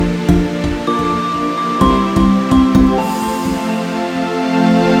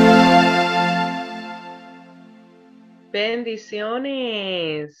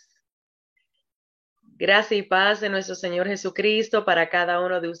Bendiciones. Gracia y paz de nuestro Señor Jesucristo para cada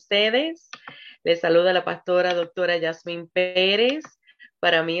uno de ustedes. Les saluda la pastora doctora Jasmine Pérez.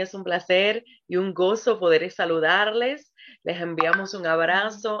 Para mí es un placer y un gozo poder saludarles. Les enviamos un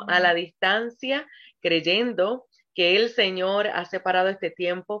abrazo a la distancia, creyendo que el Señor ha separado este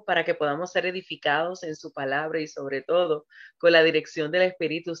tiempo para que podamos ser edificados en su palabra y sobre todo con la dirección del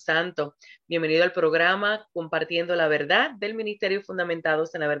Espíritu Santo. Bienvenido al programa Compartiendo la Verdad del Ministerio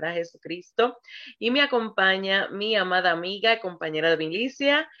Fundamentados en la Verdad de Jesucristo. Y me acompaña mi amada amiga, compañera de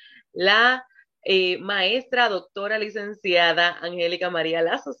milicia, la maestra, doctora, licenciada Angelica María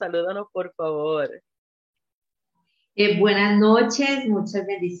Lasso. Salúdanos, por favor. Buenas noches, muchas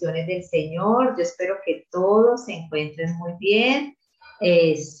bendiciones del Señor. Yo espero que todos se encuentren muy bien,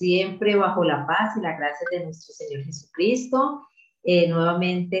 siempre bajo la paz y la gracia de nuestro Señor Jesucristo.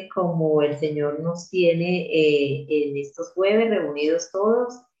 Nuevamente, como el Señor nos tiene en estos jueves reunidos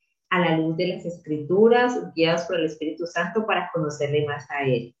todos a la luz de las Escrituras, guiados por el Espíritu Santo para conocerle más a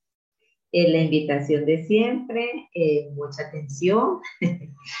Él. La invitación de siempre, mucha atención.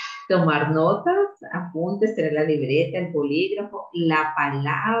 Tomar notas, apuntes, tener la libreta, el bolígrafo, la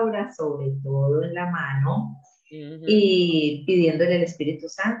palabra sobre todo en la mano y pidiéndole al Espíritu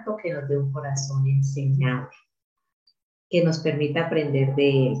Santo que nos dé un corazón enseñable, que nos permita aprender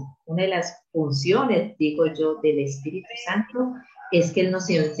de Él. Una de las funciones, digo yo, del Espíritu Santo es que Él nos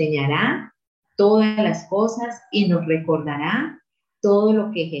enseñará todas las cosas y nos recordará todo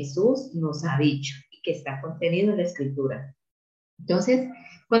lo que Jesús nos ha dicho y que está contenido en la Escritura. Entonces,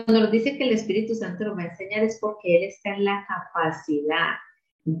 cuando nos dice que el Espíritu Santo nos va a enseñar es porque Él está en la capacidad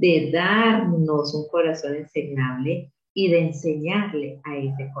de darnos un corazón enseñable y de enseñarle a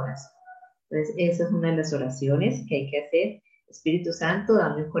ese corazón. Entonces, esa es una de las oraciones que hay que hacer. Espíritu Santo,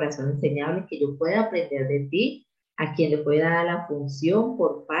 dame un corazón enseñable que yo pueda aprender de ti, a quien le pueda dar la función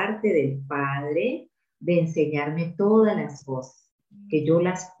por parte del Padre de enseñarme todas las cosas, que yo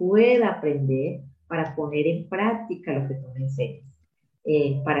las pueda aprender para poner en práctica lo que tú me enseñas.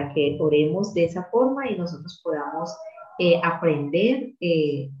 Para que oremos de esa forma y nosotros podamos aprender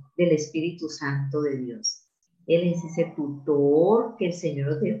del Espíritu Santo de Dios. Él es ese tutor que el Señor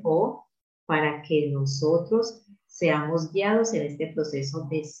nos dejó para que nosotros seamos guiados en este proceso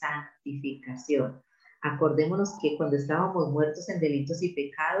de santificación. Acordémonos que cuando estábamos muertos en delitos y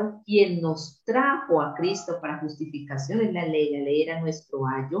pecados, quien nos trajo a Cristo para justificación es la ley era nuestro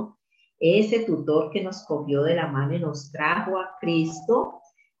ayo. Ese tutor que nos cogió de la mano y nos trajo a Cristo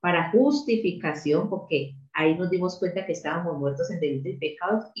para justificación, porque ahí nos dimos cuenta que estábamos muertos en delitos y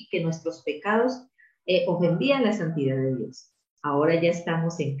pecados y que nuestros pecados ofendían la santidad de Dios. Ahora ya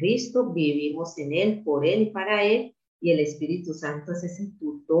estamos en Cristo, vivimos en Él, por Él y para Él, y el Espíritu Santo es ese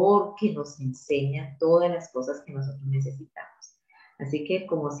tutor que nos enseña todas las cosas que nosotros necesitamos. Así que,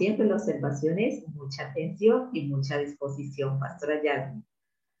 como siempre, la observación es mucha atención y mucha disposición, Pastora Jasmine.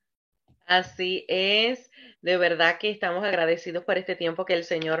 Así es, de verdad que estamos agradecidos por este tiempo que el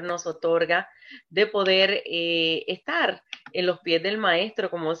Señor nos otorga de poder estar en los pies del Maestro,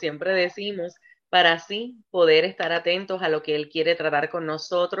 como siempre decimos, para así poder estar atentos a lo que Él quiere tratar con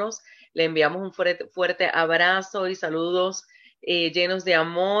nosotros. Le enviamos un fuerte abrazo y saludos llenos de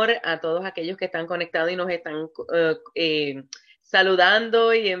amor a todos aquellos que están conectados y nos están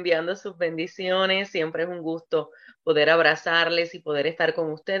saludando y enviando sus bendiciones. Siempre es un gusto poder abrazarles y poder estar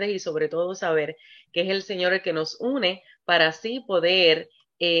con ustedes y sobre todo saber que es el Señor el que nos une para así poder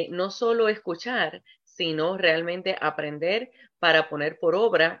no solo escuchar, sino realmente aprender para poner por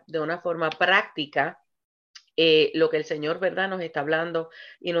obra de una forma práctica lo que el Señor, ¿verdad?, nos está hablando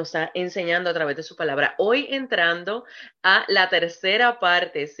y nos está enseñando a través de su palabra. Hoy entrando a la tercera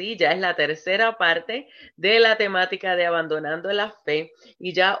parte, sí, ya es la tercera parte de la temática de Abandonando la Fe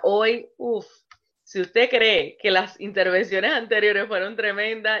y ya hoy, si usted cree que las intervenciones anteriores fueron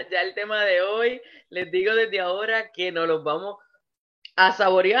tremendas, ya el tema de hoy, les digo desde ahora que nos los vamos a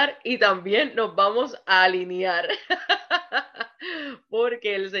saborear y también nos vamos a alinear.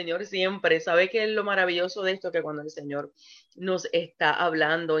 Porque el Señor siempre sabe que es lo maravilloso de esto, que cuando el Señor nos está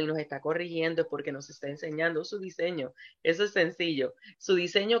hablando y nos está corrigiendo es porque nos está enseñando su diseño. Eso es sencillo. Su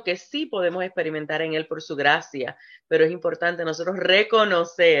diseño que sí podemos experimentar en Él por su gracia, pero es importante nosotros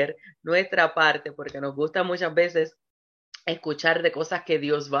reconocer nuestra parte porque nos gusta muchas veces escuchar de cosas que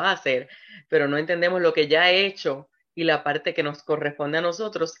Dios va a hacer, pero no entendemos lo que ya ha hecho y la parte que nos corresponde a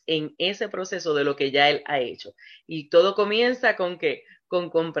nosotros en ese proceso de lo que ya Él ha hecho. Y todo comienza con que con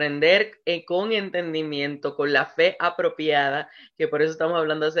comprender, con entendimiento, con la fe apropiada, que por eso estamos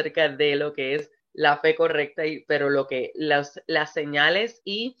hablando acerca de lo que es la fe correcta, pero las señales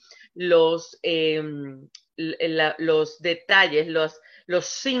y los, los detalles, los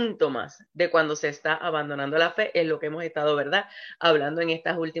síntomas de cuando se está abandonando la fe es lo que hemos estado, ¿verdad?, hablando en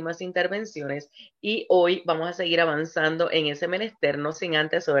estas últimas intervenciones, y hoy vamos a seguir avanzando en ese menester, no sin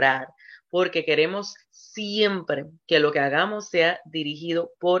antes orar, porque queremos siempre que lo que hagamos sea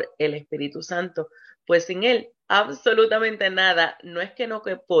dirigido por el Espíritu Santo, pues sin Él absolutamente nada, no es que no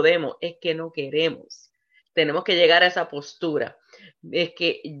podemos, es que no queremos. Tenemos que llegar a esa postura, es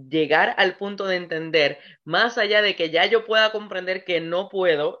que llegar al punto de entender, más allá de que ya yo pueda comprender que no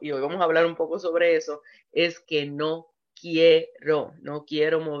puedo, y hoy vamos a hablar un poco sobre eso, es que no quiero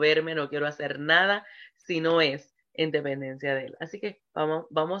moverme, no quiero hacer nada si no es en dependencia de Él. Así que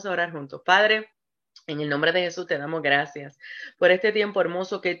vamos a orar juntos. Padre, en el nombre de Jesús te damos gracias por este tiempo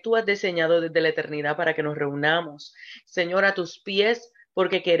hermoso que tú has diseñado desde la eternidad para que nos reunamos, Señor, a tus pies,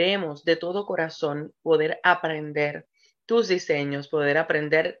 porque queremos de todo corazón poder aprender tus diseños, poder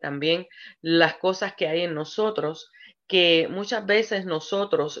aprender también las cosas que hay en nosotros, que muchas veces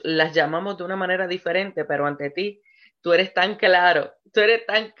nosotros las llamamos de una manera diferente, pero ante ti tú eres tan claro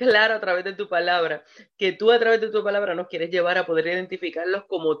a través de tu palabra, que tú a través de tu palabra nos quieres llevar a poder identificarlos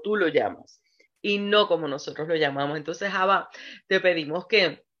como tú lo llamas y no como nosotros lo llamamos. Entonces, Abba, te pedimos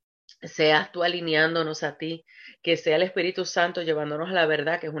que seas tú alineándonos a ti, que sea el Espíritu Santo llevándonos a la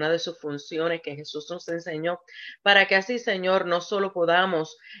verdad, que es una de sus funciones que Jesús nos enseñó, para que así, Señor, no solo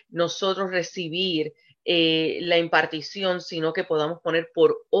podamos nosotros recibir la impartición, sino que podamos poner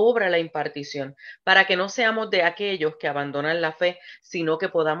por obra la impartición, para que no seamos de aquellos que abandonan la fe, sino que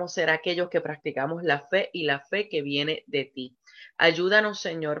podamos ser aquellos que practicamos la fe y la fe que viene de ti. Ayúdanos,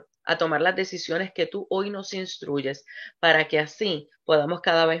 Señor, a tomar las decisiones que tú hoy nos instruyes, para que así podamos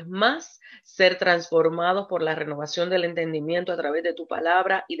cada vez más ser transformados por la renovación del entendimiento a través de tu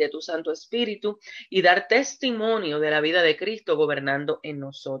palabra y de tu Santo Espíritu, y dar testimonio de la vida de Cristo gobernando en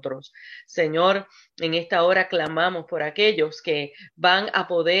nosotros. Señor, en esta hora clamamos por aquellos que van a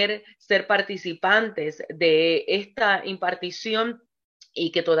poder ser participantes de esta impartición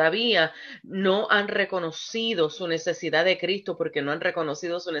y que todavía no han reconocido su necesidad de Cristo, porque no han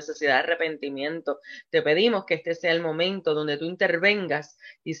reconocido su necesidad de arrepentimiento. Te pedimos que este sea el momento donde tú intervengas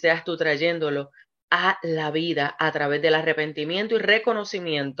y seas tú trayéndolo a la vida a través del arrepentimiento y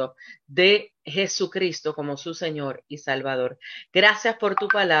reconocimiento de Jesucristo como su Señor y Salvador. Gracias por tu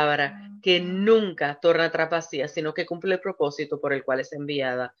palabra, que nunca torna atrás vacía, sino que cumple el propósito por el cual es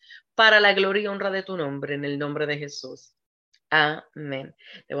enviada, para la gloria y honra de tu nombre, en el nombre de Jesús. Amén.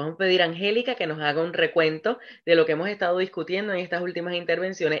 Le vamos a pedir a Angelica que nos haga un recuento de lo que hemos estado discutiendo en estas últimas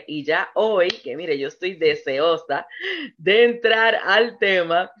intervenciones, y ya hoy, que mire, yo estoy deseosa de entrar al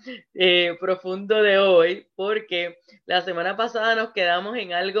tema profundo de hoy, porque la semana pasada nos quedamos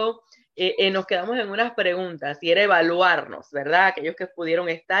en algo, nos quedamos en unas preguntas y era evaluarnos, ¿verdad? Aquellos que pudieron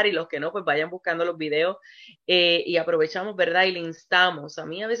estar y los que no, pues vayan buscando los videos y aprovechamos, ¿verdad? Y le instamos. A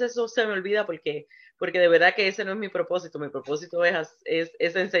mí a veces eso se me olvida porque de verdad que ese no es mi propósito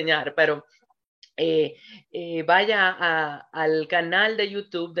es enseñar, pero vaya al canal de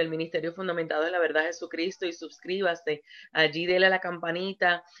YouTube del Ministerio Fundamentado en la Verdad de Jesucristo y suscríbase, allí dele a la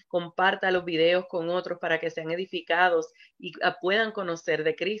campanita, comparta los videos con otros para que sean edificados y puedan conocer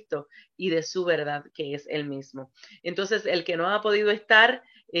de Cristo y de su verdad, que es el mismo. Entonces, el que no ha podido estar,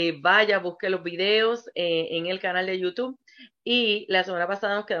 vaya, busque los videos en el canal de YouTube. Y la semana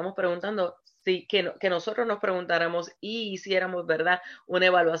pasada nos quedamos preguntando, sí, que nosotros nos preguntáramos y hiciéramos, ¿verdad?, una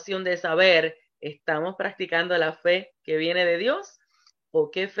evaluación de saber, ¿estamos practicando la fe que viene de Dios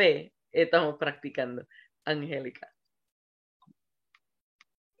o qué fe estamos practicando? Angélica.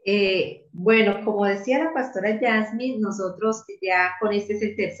 Bueno, como decía la pastora Jasmine, nosotros ya con este es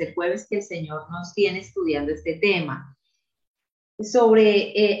el tercer jueves que el Señor nos tiene estudiando este tema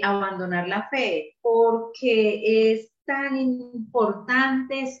sobre abandonar la fe, porque es tan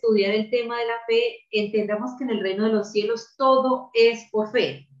importante estudiar el tema de la fe. Entendamos que en el reino de los cielos todo es por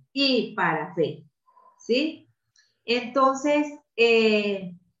fe y para fe, ¿sí? Entonces,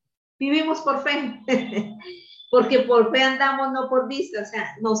 vivimos por fe, porque por fe andamos, no por vista, o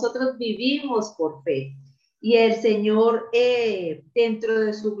sea, nosotros vivimos por fe. Y el Señor, dentro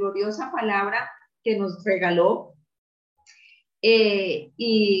de su gloriosa palabra que nos regaló,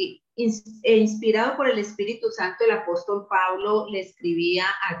 inspirado por el Espíritu Santo, el apóstol Pablo le escribía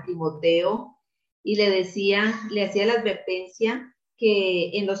a Timoteo y le decía, le hacía la advertencia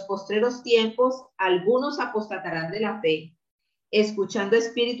que en los postreros tiempos algunos apostatarán de la fe, escuchando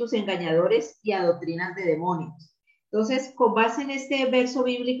espíritus engañadores y a doctrinas de demonios. Entonces, con base en este verso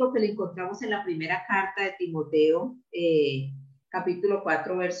bíblico que le encontramos en la primera carta de Timoteo, capítulo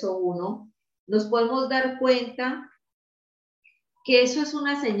 4, verso 1, nos podemos dar cuenta que eso es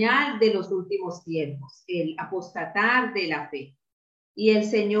una señal de los últimos tiempos, el apostatar de la fe. Y el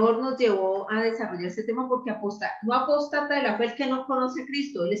Señor nos llevó a desarrollar ese tema porque no apostata de la fe el que no conoce a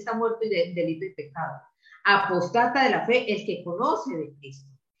Cristo, él está muerto y de delito y pecado. Apostata de la fe el que conoce de Cristo,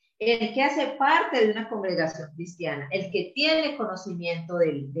 el que hace parte de una congregación cristiana, el que tiene conocimiento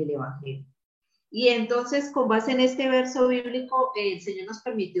del Evangelio. Y entonces, con base en este verso bíblico, el Señor nos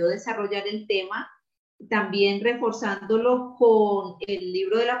permitió desarrollar el tema, también reforzándolo con el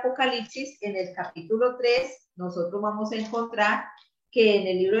libro del Apocalipsis. En el capítulo 3, nosotros vamos a encontrar que en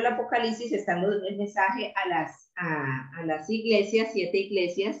el libro del Apocalipsis está el mensaje a las iglesias, 7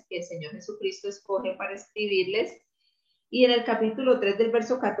 iglesias que el Señor Jesucristo escoge para escribirles. Y en el capítulo 3 del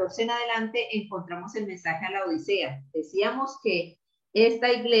verso 14 en adelante encontramos el mensaje a la Odisea. Decíamos que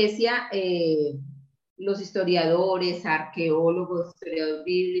esta iglesia, los historiadores, arqueólogos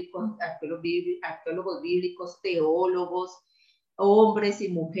bíblicos, teólogos, hombres y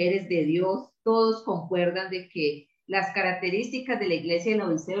mujeres de Dios, todos concuerdan de que las características de la iglesia de la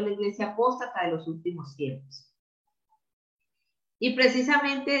Odisea es la iglesia apóstata de los últimos tiempos. Y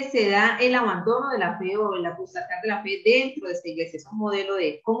precisamente se da el abandono de la fe o el apostatar de la fe dentro de esta iglesia. Es un modelo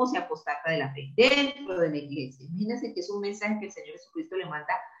de cómo se apostata de la fe dentro de la iglesia. Imagínense que es un mensaje que el Señor Jesucristo le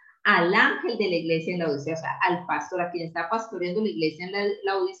manda al ángel de la iglesia en la Odisea, o sea, al pastor, a quien está pastoreando la iglesia en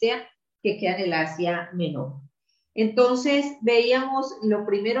la Odisea, que queda en el Asia Menor. Entonces, veíamos, lo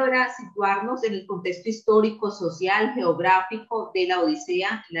primero era situarnos en el contexto histórico, social, geográfico de la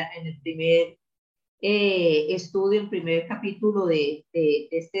Odisea, en el primer estudio, en primer capítulo de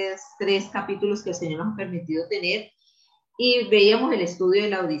estos 3 capítulos que el Señor nos ha permitido tener, y veíamos el estudio de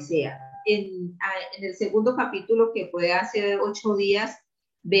la Odisea. En el segundo capítulo, que fue hace 8 días,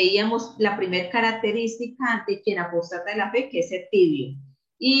 veíamos la primera característica de quien apostata de la fe, que es el tibio.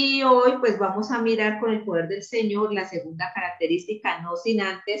 Y hoy pues vamos a mirar con el poder del Señor la segunda característica, no sin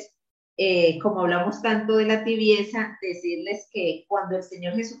antes, como hablamos tanto de la tibieza, decirles que cuando el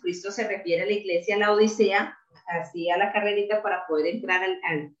Señor Jesucristo se refiere a la iglesia, a la Odisea, hacía la carrerita para poder entrar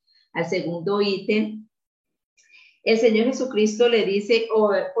al segundo ítem. El Señor Jesucristo le dice,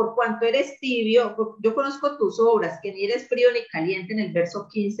 oh, por cuanto eres tibio, yo conozco tus obras, que ni eres frío ni caliente, en el verso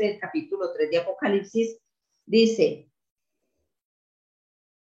 15 del capítulo 3 de Apocalipsis, dice,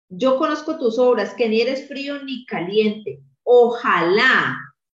 yo conozco tus obras, que ni eres frío ni caliente, ojalá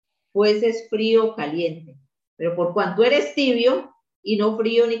fueses frío o caliente, pero por cuanto eres tibio y no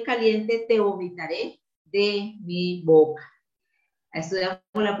frío ni caliente, te vomitaré de mi boca. Estudiamos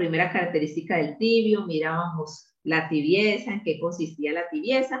la primera característica del tibio, mirábamos la tibieza, en qué consistía la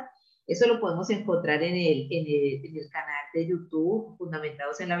tibieza. Eso lo podemos encontrar en el canal de YouTube,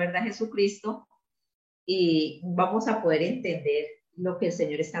 Fundamentados en la Verdad Jesucristo, y vamos a poder entender lo que el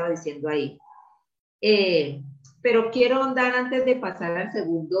Señor estaba diciendo ahí. Pero quiero andar antes de pasar al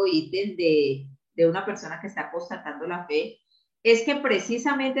segundo ítem de una persona que está apostatando la fe, es que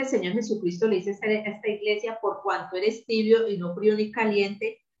precisamente el Señor Jesucristo le dice a esta iglesia, por cuanto eres tibio y no frío ni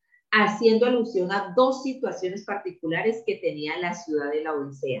caliente, haciendo alusión a 2 situaciones particulares que tenía la ciudad de la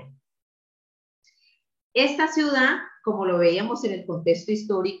Odisea. Esta ciudad, como lo veíamos en el contexto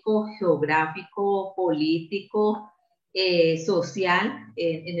histórico, geográfico, político, social,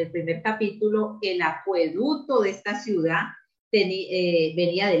 en el primer capítulo, el acueducto de esta ciudad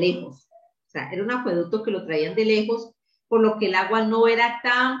venía de lejos. O sea, era un acueducto que lo traían de lejos, por lo que el agua no era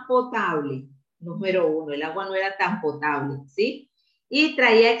tan potable. Número 1, el agua no era tan potable, ¿sí? Y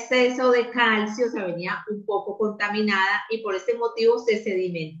traía exceso de calcio, o sea, venía un poco contaminada y por este motivo se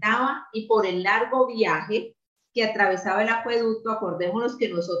sedimentaba, y por el largo viaje que atravesaba el acueducto, acordémonos que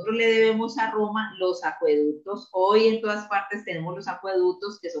nosotros le debemos a Roma los acueductos. Hoy en todas partes tenemos los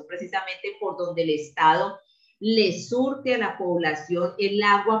acueductos, que son precisamente por donde el Estado le surte a la población el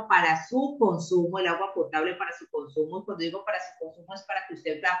agua para su consumo, el agua potable para su consumo. Cuando digo para su consumo es para que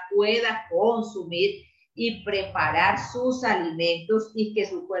usted la pueda consumir y preparar sus alimentos y que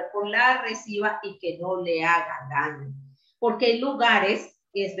su cuerpo la reciba y que no le haga daño. Porque hay lugares,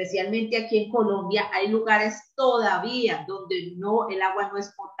 especialmente aquí en Colombia, hay lugares todavía donde el agua no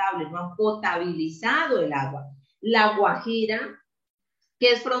es potable, no han potabilizado el agua. La Guajira,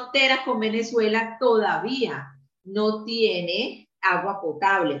 que es frontera con Venezuela, todavía no tiene agua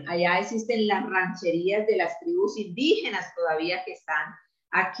potable. Allá existen las rancherías de las tribus indígenas todavía que están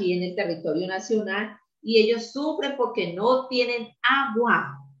aquí en el territorio nacional, y ellos sufren porque no tienen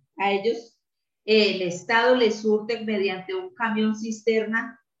agua. A ellos el Estado les surte mediante un camión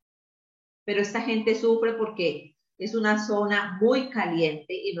cisterna, pero esta gente sufre porque es una zona muy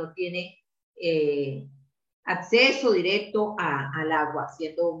caliente y no tiene acceso directo al agua,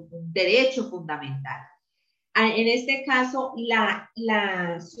 siendo un derecho fundamental. En este caso, la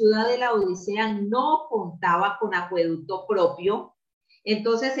ciudad de la Odisea no contaba con acueducto propio,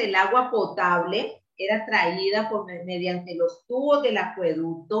 entonces el agua potable era traída mediante los tubos del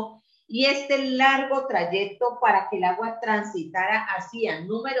acueducto y este largo trayecto para que el agua transitara hacía,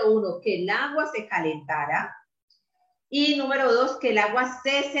 número uno, que el agua se calentara y número dos, que el agua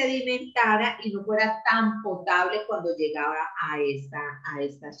se sedimentara y no fuera tan potable cuando llegaba a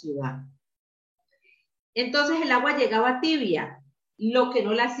esta ciudad. Entonces el agua llegaba tibia, lo que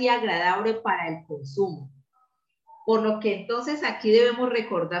no la hacía agradable para el consumo. Por lo que entonces aquí debemos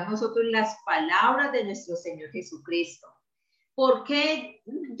recordar nosotros las palabras de nuestro Señor Jesucristo. ¿Por qué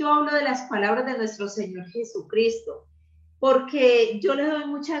yo hablo de las palabras de nuestro Señor Jesucristo? Porque yo le doy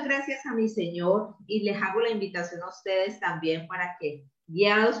muchas gracias a mi Señor y les hago la invitación a ustedes también para que,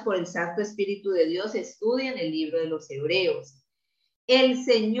 guiados por el Santo Espíritu de Dios, estudien el libro de los Hebreos. El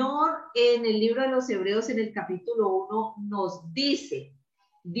Señor en el libro de los Hebreos, en el capítulo 1, nos dice,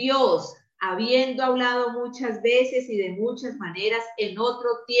 Dios, habiendo hablado muchas veces y de muchas maneras en otro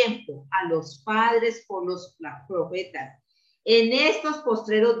tiempo a los padres por los profetas, en estos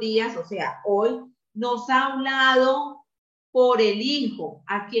postreros días, o sea, hoy, nos ha hablado por el Hijo,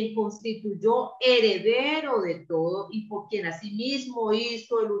 a quien constituyó heredero de todo y por quien asimismo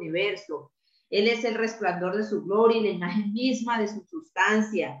hizo el universo. Él es el resplandor de su gloria y la imagen misma de su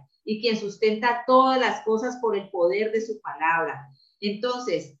sustancia, y quien sustenta todas las cosas por el poder de su palabra.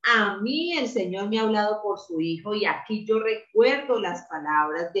 Entonces, a mí el Señor me ha hablado por su Hijo, y aquí yo recuerdo las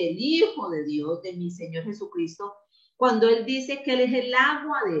palabras del Hijo de Dios, de mi Señor Jesucristo, cuando Él dice que Él es el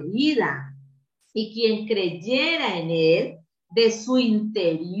agua de vida, y quien creyera en Él, de su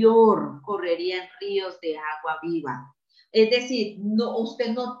interior correrían ríos de agua viva. Es decir, no,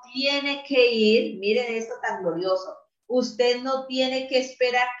 usted no tiene que ir, miren esto tan glorioso, usted no tiene que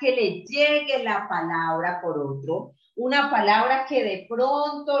esperar que le llegue la palabra por otro, una palabra que de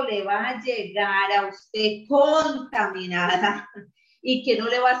pronto le va a llegar a usted contaminada y que no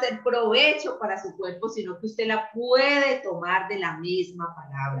le va a hacer provecho para su cuerpo, sino que usted la puede tomar de la misma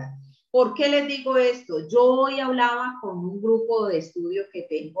palabra. ¿Por qué les digo esto? Yo hoy hablaba con un grupo de estudio que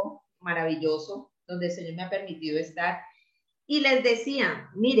tengo maravilloso, donde el Señor me ha permitido estar, y les decía,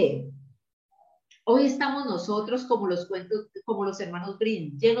 mire, hoy estamos nosotros como los cuentos, como los hermanos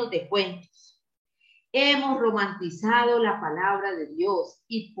Grimm, llenos de cuentos. Hemos romantizado la palabra de Dios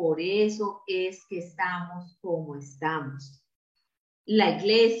y por eso es que estamos como estamos. La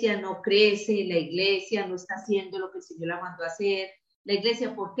iglesia no crece, la iglesia no está haciendo lo que el Señor la mandó a hacer. La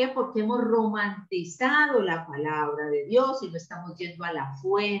iglesia, ¿por qué? Porque hemos romantizado la palabra de Dios y no estamos yendo a la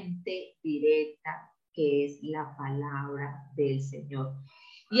fuente directa, que es la palabra del Señor.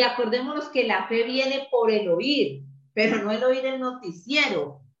 Y acordémonos que la fe viene por el oír, pero no el oír el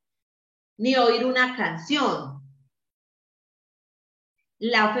noticiero, ni oír una canción.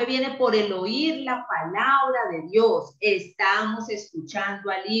 La fe viene por el oír la palabra de Dios. Estamos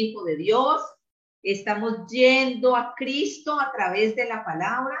escuchando al Hijo de Dios. Estamos yendo a Cristo a través de la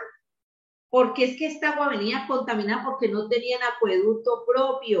palabra. Porque es que esta agua venía contaminada porque no tenían acueducto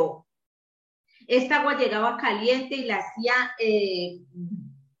propio. Esta agua llegaba caliente y la hacía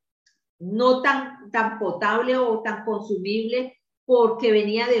no tan potable o tan consumible porque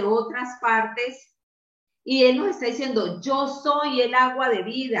venía de otras partes. Y Él nos está diciendo, yo soy el agua de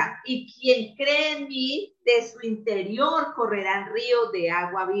vida y quien cree en mí, de su interior correrán ríos de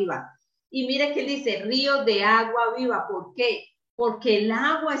agua viva. Y mire que Él dice, ríos de agua viva. ¿Por qué? Porque el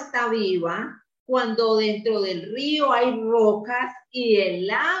agua está viva cuando dentro del río hay rocas y el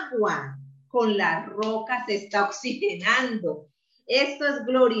agua con las rocas se está oxigenando. Esto es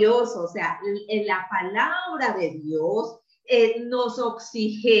glorioso, o sea, la palabra de Dios nos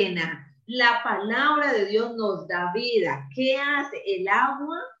oxigena. La palabra de Dios nos da vida. ¿Qué hace? El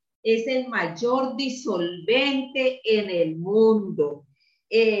agua es el mayor disolvente en el mundo.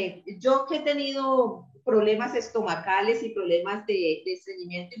 Yo que he tenido problemas estomacales y problemas de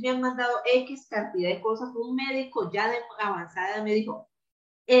estreñimiento y me han mandado X cantidad de cosas, un médico ya de avanzada me dijo,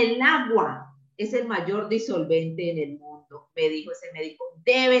 el agua es el mayor disolvente en el mundo. Me dijo ese médico,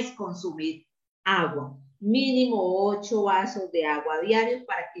 debes consumir agua. Mínimo 8 vasos de agua diarios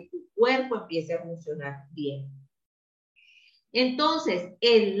para que tu cuerpo empiece a funcionar bien. Entonces,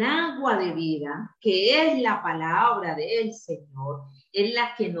 el agua de vida, que es la palabra del Señor, es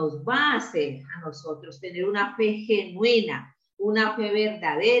la que nos va a hacer a nosotros tener una fe genuina, una fe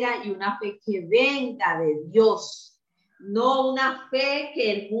verdadera y una fe que venga de Dios. No una fe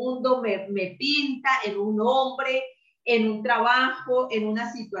que el mundo me pinta en un hombre en un trabajo, en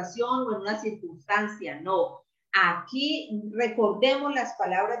una situación o en una circunstancia, no. Aquí recordemos las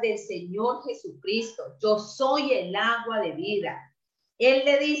palabras del Señor Jesucristo. Yo soy el agua de vida. Él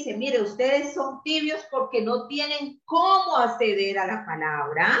le dice, mire, ustedes son tibios porque no tienen cómo acceder a la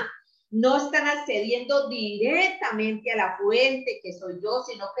palabra, no están accediendo directamente a la fuente que soy yo,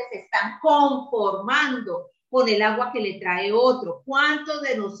 sino que se están conformando con el agua que le trae otro. ¿Cuántos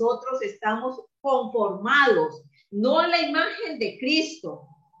de nosotros estamos conformados? No a la imagen de Cristo,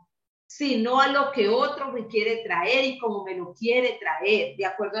 sino a lo que otro me quiere traer y como me lo quiere traer, de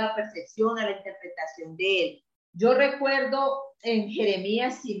acuerdo a la percepción, a la interpretación de él. Yo recuerdo en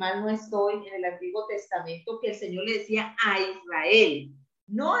Jeremías, si mal no estoy, en el Antiguo Testamento, que el Señor le decía a Israel,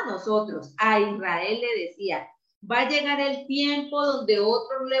 no a nosotros, a Israel le decía, va a llegar el tiempo donde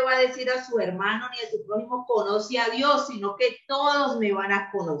otro no le va a decir a su hermano ni a su prójimo, conoce a Dios, sino que todos me van a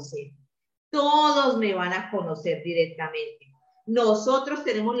conocer. Todos me van a conocer directamente. Nosotros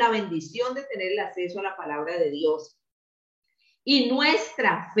tenemos la bendición de tener el acceso a la palabra de Dios. Y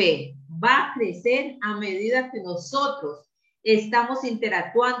nuestra fe va a crecer a medida que nosotros estamos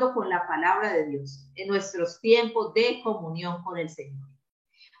interactuando con la palabra de Dios en nuestros tiempos de comunión con el Señor.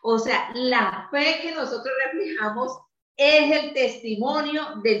 O sea, la fe que nosotros reflejamos es el testimonio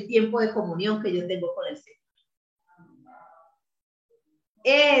del tiempo de comunión que yo tengo con el Señor.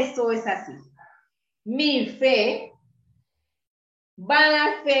 Eso es así. Mi fe va a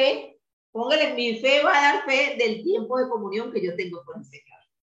dar fe, póngale, mi fe va a dar fe del tiempo de comunión que yo tengo con el Señor.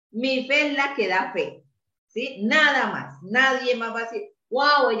 Mi fe es la que da fe, ¿sí? Nada más, nadie más va a decir,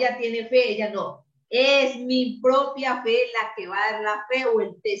 wow, ella tiene fe, ella no. Es mi propia fe la que va a dar la fe o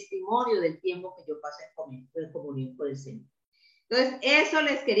el testimonio del tiempo que yo pasé en comunión con el Señor. Entonces, eso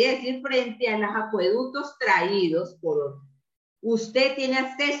les quería decir frente a los acueductos traídos por otros. Usted tiene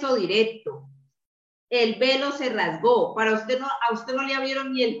acceso directo. El velo se rasgó. Para usted no, a usted no le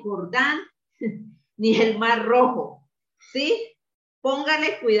abrieron ni el Jordán ni el Mar Rojo, ¿sí?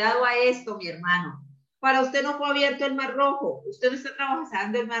 Póngale cuidado a esto, mi hermano. Para usted no fue abierto el Mar Rojo. Usted no está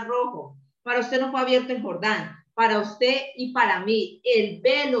atravesando el Mar Rojo. Para usted no fue abierto el Jordán. Para usted y para mí, el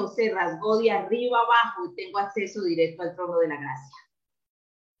velo se rasgó de arriba abajo y tengo acceso directo al trono de la gracia.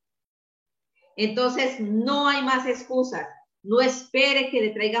 Entonces, no hay más excusas. No espere que le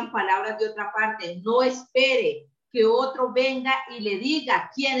traigan palabras de otra parte. No espere que otro venga y le diga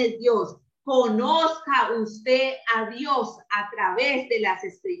quién es Dios. Conozca usted a Dios a través de las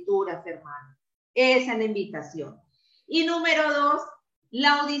escrituras, hermano. Esa es la invitación. Y número 2,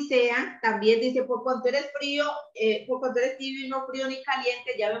 la Odisea también dice, por cuanto eres frío, por cuanto eres tibio y no frío ni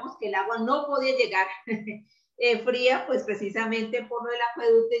caliente, ya vemos que el agua no podía llegar fría, pues precisamente por lo del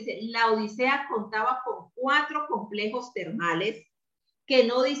acueducto. Dice, la Odisea contaba con 4 complejos termales que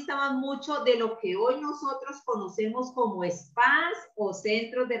no distaban mucho de lo que hoy nosotros conocemos como spas o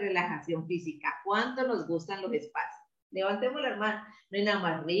centros de relajación física. ¿Cuánto nos gustan los spas? Levantemos la mano. No hay nada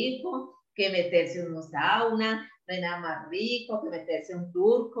más rico que meterse en un sauna, no hay nada más rico que meterse en un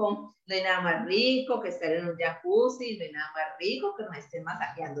turco, no hay nada más rico que estar en un jacuzzi, no hay nada más rico que nos estén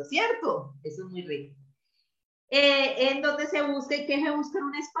masajeando, ¿cierto? Eso es muy rico. En donde se busca, ¿qué se busca en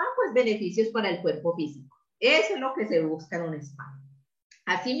un spa? Pues beneficios para el cuerpo físico. Eso es lo que se busca en un spa.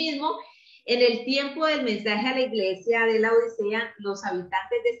 Asimismo, en el tiempo del mensaje a la iglesia de la Odisea, los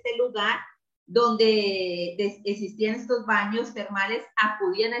habitantes de este lugar donde existían estos baños termales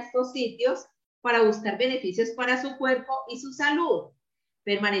acudían a estos sitios para buscar beneficios para su cuerpo y su salud,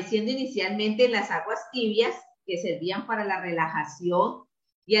 permaneciendo inicialmente en las aguas tibias que servían para la relajación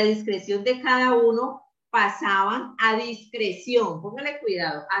y a discreción de cada uno pasaban a discreción, póngale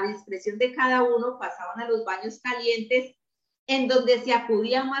cuidado, a discreción de cada uno pasaban a los baños calientes en donde se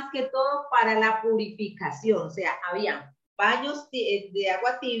acudía más que todo para la purificación, o sea, había baños de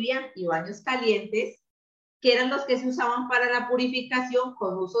agua tibia y baños calientes, que eran los que se usaban para la purificación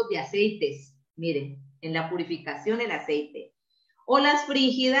con usos de aceites. Miren, en la purificación el aceite. O las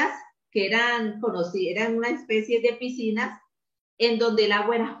frígidas, que eran una especie de piscinas en donde el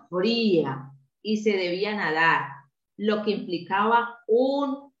agua era fría y se debía nadar, lo que implicaba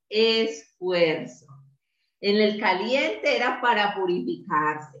un esfuerzo. En el caliente era para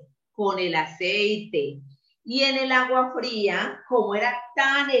purificarse con el aceite, y en el agua fría, como era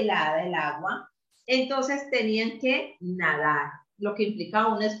tan helada el agua, entonces tenían que nadar, lo que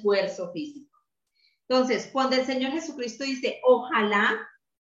implicaba un esfuerzo físico. Entonces, cuando el Señor Jesucristo dice, ojalá,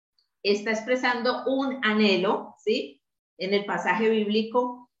 está expresando un anhelo, ¿sí? En el pasaje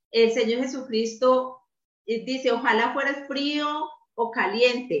bíblico, el Señor Jesucristo dice, ojalá fueras frío o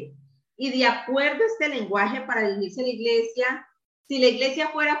caliente. Y de acuerdo a este lenguaje para dirigirse a la iglesia, si la iglesia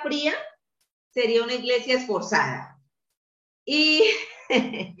fuera fría, sería una iglesia esforzada. Y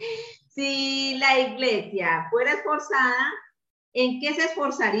si la iglesia fuera esforzada, ¿en qué se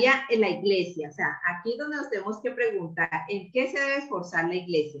esforzaría en la iglesia? O sea, aquí es donde nos tenemos que preguntar, ¿en qué se debe esforzar la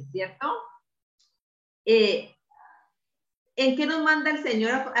iglesia? ¿Cierto? Eh, ¿En qué nos manda el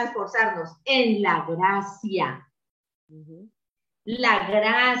Señor a esforzarnos? En la gracia. Ujú. La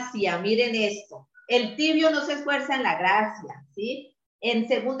gracia, miren esto. El tibio no se esfuerza en la gracia, ¿sí? En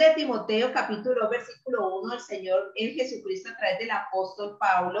 2 de Timoteo, capítulo versículo 1, el Señor en Jesucristo a través del apóstol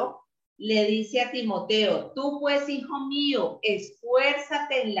Pablo le dice a Timoteo, tú pues, hijo mío,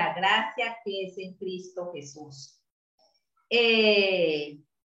 esfuérzate en la gracia que es en Cristo Jesús.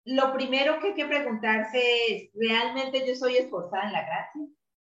 Lo primero que hay que preguntarse es, ¿realmente yo soy esforzada en la gracia?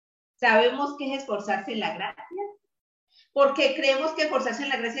 ¿Sabemos qué es esforzarse en la gracia? Porque creemos que esforzarse en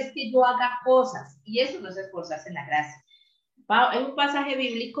la gracia es que yo haga cosas, y eso no es esforzarse en la gracia. Hay un pasaje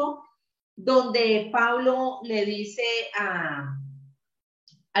bíblico donde Pablo le dice a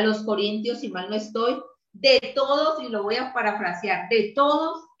los corintios, si mal no estoy, de todos, y lo voy a parafrasear, de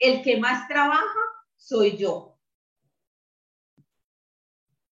todos, el que más trabaja soy yo.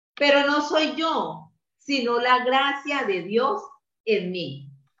 Pero no soy yo, sino la gracia de Dios en mí,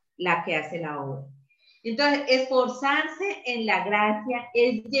 la que hace la obra. Entonces, esforzarse en la gracia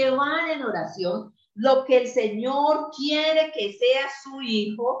es llevar en oración lo que el Señor quiere que sea su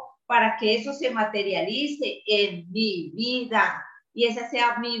hijo para que eso se materialice en mi vida y esa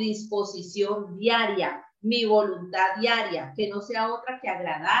sea mi disposición diaria, mi voluntad diaria, que no sea otra que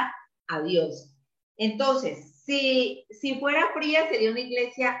agradar a Dios. Entonces, si fuera fría sería una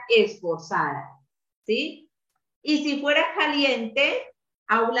iglesia esforzada, ¿sí? Y si fuera caliente,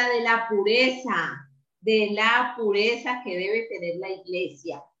 habla de la pureza que debe tener la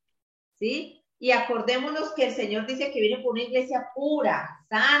iglesia, ¿sí? Y acordémonos que el Señor dice que viene por una iglesia pura,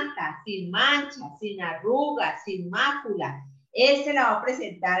 santa, sin mancha, sin arrugas, sin mácula. Él se la va a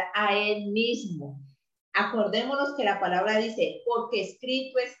presentar a Él mismo. Acordémonos que la palabra dice, porque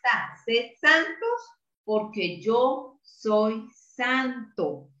escrito está, sed santos, porque yo soy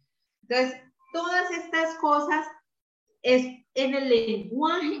santo. Entonces, todas estas cosas es en el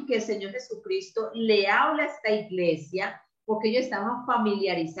lenguaje que el Señor Jesucristo le habla a esta iglesia, porque ellos estaban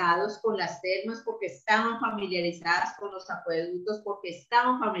familiarizados con las termas, porque estaban familiarizados con los acueductos, porque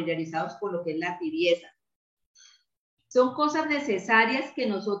estaban familiarizados con lo que es la tibieza. Son cosas necesarias que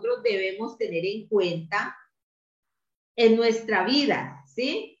nosotros debemos tener en cuenta en nuestra vida,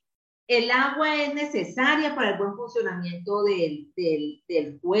 ¿sí? El agua es necesaria para el buen funcionamiento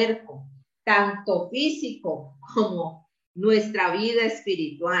del cuerpo, tanto físico como nuestra vida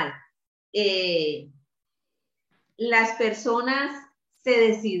espiritual. Eh, las personas se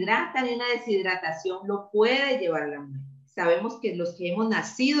deshidratan y una deshidratación lo puede llevar a la muerte. Sabemos que los que hemos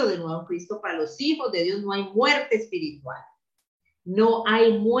nacido de nuevo en Cristo, para los hijos de Dios no hay muerte espiritual. No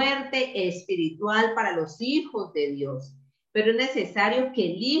hay muerte espiritual para los hijos de Dios, pero es necesario que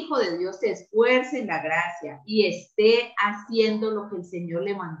el Hijo de Dios se esfuerce en la gracia y esté haciendo lo que el Señor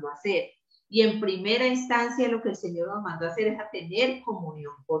le mandó a hacer. Y en primera instancia lo que el Señor nos mandó a hacer es a tener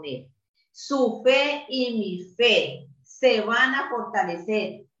comunión con Él. Su fe y mi fe se van a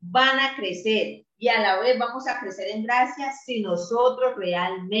fortalecer, van a crecer y a la vez vamos a crecer en gracia si nosotros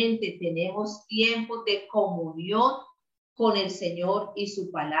realmente tenemos tiempo de comunión con el Señor y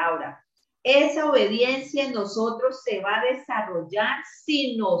su palabra. Esa obediencia en nosotros se va a desarrollar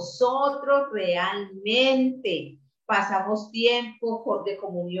si nosotros realmente pasamos tiempo de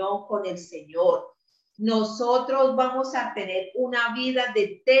comunión con el Señor. Nosotros vamos a tener una vida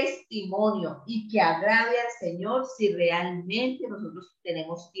de testimonio y que agrade al Señor si realmente nosotros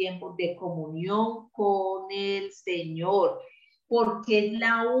tenemos tiempo de comunión con el Señor, porque es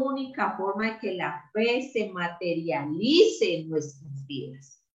la única forma de que la fe se materialice en nuestras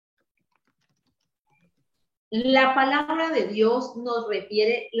vidas. La palabra de Dios nos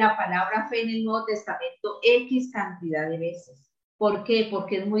refiere la palabra fe en el Nuevo Testamento X cantidad de veces. ¿Por qué?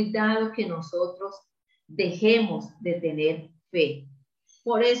 Porque es muy dado que nosotros dejemos de tener fe.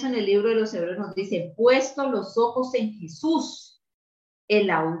 Por eso en el libro de los Hebreos nos dice, puesto los ojos en Jesús, el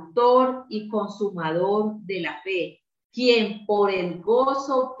autor y consumador de la fe, quien por el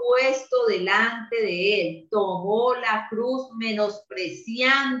gozo puesto delante de él tomó la cruz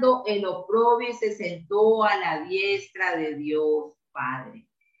menospreciando el oprobio y se sentó a la diestra de Dios Padre.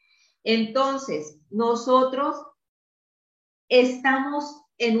 Entonces, nosotros estamos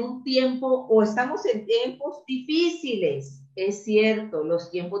en un tiempo o estamos en tiempos difíciles. Es cierto, los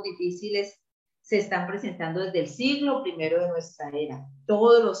tiempos difíciles se están presentando desde el siglo primero de nuestra era.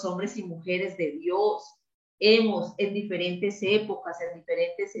 Todos los hombres y mujeres de Dios hemos en diferentes épocas, en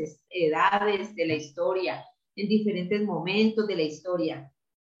diferentes edades de la historia, en diferentes momentos de la historia.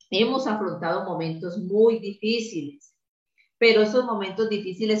 Hemos afrontado momentos muy difíciles, pero esos momentos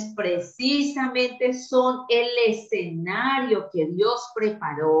difíciles precisamente son el escenario que Dios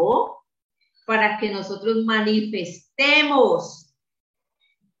preparó para que nosotros manifestemos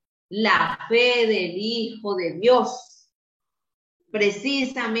la fe del Hijo de Dios.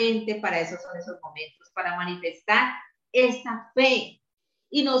 Precisamente para eso son esos momentos, para manifestar esa fe.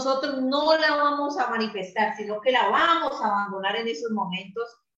 Y nosotros no la vamos a manifestar, sino que la vamos a abandonar en esos momentos,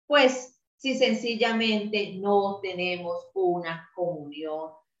 pues si sencillamente no tenemos una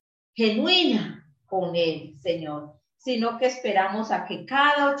comunión genuina con el Señor, sino que esperamos a que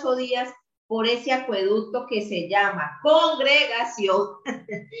cada 8 días, por ese acueducto que se llama congregación,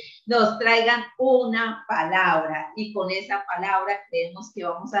 nos traigan una palabra, y con esa palabra creemos que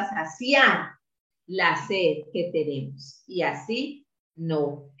vamos a saciar la sed que tenemos, y así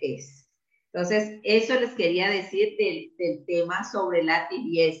no es. Entonces, eso les quería decir del tema sobre la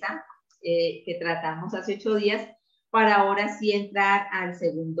tibieza que tratamos hace 8 días, para ahora sí entrar al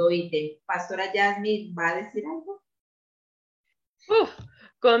segundo ítem. Pastora Jasmine, ¿va a decir algo? Uf,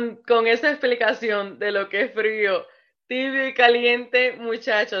 con esa explicación de lo que es frío, tibio y caliente,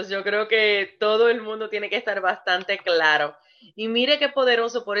 muchachos, yo creo que todo el mundo tiene que estar bastante claro. Y mire qué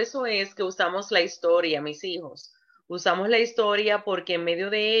poderoso, por eso es que usamos la historia, mis hijos. Usamos la historia porque en medio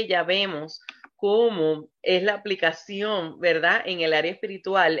de ella vemos cómo es la aplicación, ¿verdad? En el área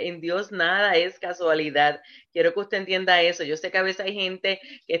espiritual, en Dios nada es casualidad. Quiero que usted entienda eso. Yo sé que a veces hay gente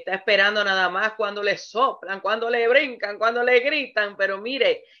que está esperando nada más cuando le soplan, cuando le brincan, cuando le gritan, pero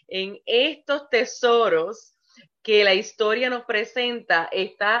mire, en estos tesoros que la historia nos presenta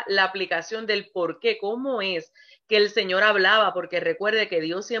está la aplicación del por qué, cómo es que el Señor hablaba, porque recuerde que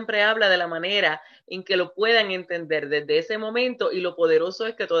Dios siempre habla de la manera en que lo puedan entender desde ese momento, y lo poderoso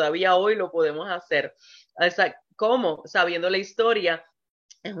es que todavía hoy lo podemos hacer. O sea, ¿cómo? Sabiendo la historia,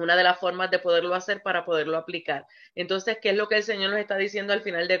 es una de las formas de poderlo hacer para poderlo aplicar. Entonces, ¿qué es lo que el Señor nos está diciendo al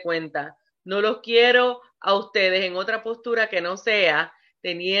final de cuentas? No los quiero a ustedes en otra postura que no sea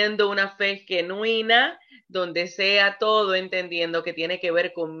teniendo una fe genuina, donde sea todo entendiendo que tiene que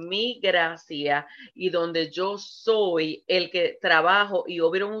ver con mi gracia, y donde yo soy el que trabajo y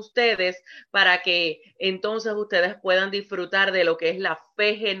obro en ustedes, para que entonces ustedes puedan disfrutar de lo que es la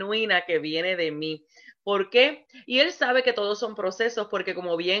fe genuina que viene de mí. ¿Por qué? Y él sabe que todos son procesos, porque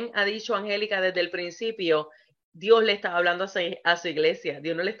como bien ha dicho Angélica desde el principio, Dios le estaba hablando a su iglesia,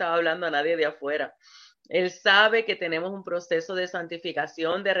 Dios no le estaba hablando a nadie de afuera. Él sabe que tenemos un proceso de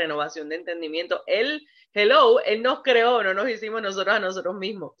santificación, de renovación de entendimiento. Él nos creó, no nos hicimos nosotros a nosotros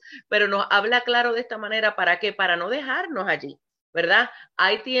mismos, pero nos habla claro de esta manera. ¿Para qué? Para no dejarnos allí, ¿verdad?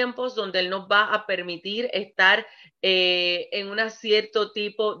 Hay tiempos donde Él nos va a permitir estar en un cierto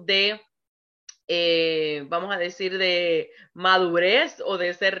tipo de vamos a decir, de madurez o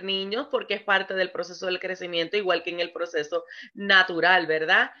de ser niños, porque es parte del proceso del crecimiento, igual que en el proceso natural,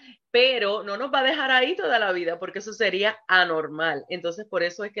 ¿verdad? Pero no nos va a dejar ahí toda la vida, porque eso sería anormal. Entonces, por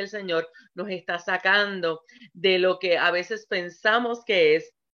eso es que el Señor nos está sacando de lo que a veces pensamos que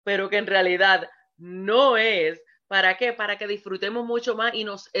es, pero que en realidad no es. ¿Para qué? Para que disfrutemos mucho más y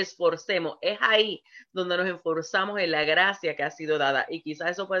nos esforcemos. Es ahí donde nos esforzamos en la gracia que ha sido dada. Y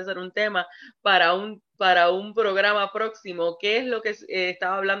quizás eso puede ser un tema para un programa próximo. ¿Qué es lo que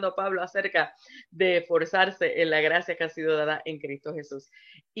estaba hablando Pablo acerca de esforzarse en la gracia que ha sido dada en Cristo Jesús?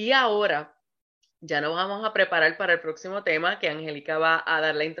 Y ahora ya nos vamos a preparar para el próximo tema, que Angélica va a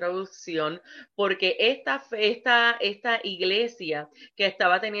dar la introducción, porque esta iglesia que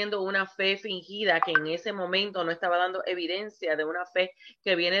estaba teniendo una fe fingida, que en ese momento no estaba dando evidencia de una fe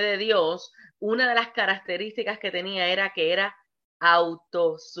que viene de Dios, una de las características que tenía era que era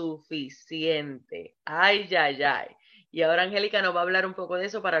autosuficiente. Ay, ay, ay. Y ahora Angélica nos va a hablar un poco de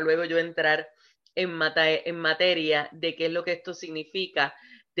eso, para luego yo entrar en materia de qué es lo que esto significa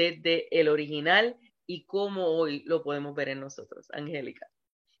desde el original y cómo hoy lo podemos ver en nosotros. Angélica.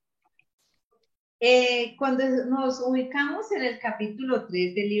 Cuando nos ubicamos en el capítulo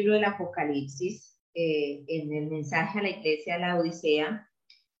 3 del libro del Apocalipsis, en el mensaje a la iglesia de la Odisea,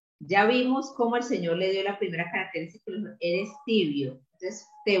 ya vimos cómo el Señor le dio la primera característica: eres tibio, entonces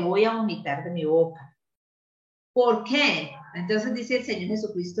te voy a vomitar de mi boca. ¿Por qué? Entonces dice el Señor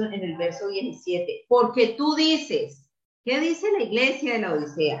Jesucristo en el verso 17, porque tú dices, ¿qué dice la iglesia de la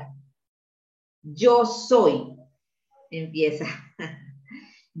Odisea? Yo soy, empieza,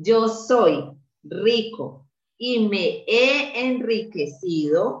 yo soy rico y me he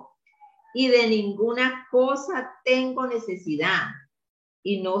enriquecido y de ninguna cosa tengo necesidad,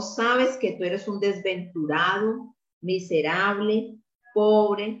 y no sabes que tú eres un desventurado, miserable,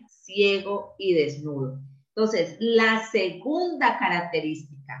 pobre, ciego y desnudo. Entonces, la segunda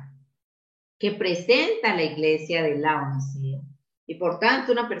característica que presenta la iglesia de Laodicea, y por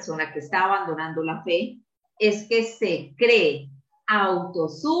tanto una persona que está abandonando la fe, es que se cree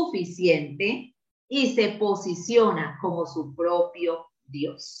autosuficiente y se posiciona como su propio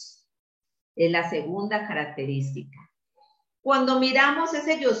Dios. Es la segunda característica. Cuando miramos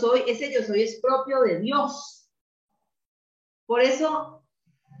ese yo soy es propio de Dios. Por eso,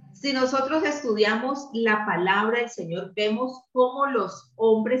 si nosotros estudiamos la palabra del Señor, vemos cómo los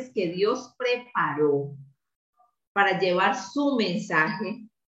hombres que Dios preparó para llevar su mensaje,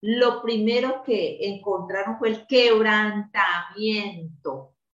 lo primero que encontraron fue el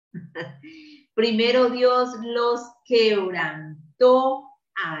quebrantamiento. Primero Dios los quebrantó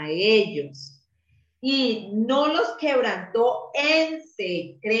a ellos y no los quebrantó en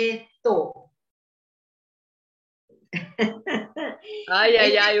secreto. Ay,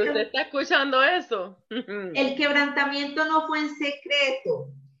 ay, ay, ¿usted está escuchando eso? El quebrantamiento no fue en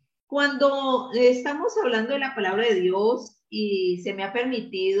secreto. Cuando estamos hablando de la palabra de Dios y se me ha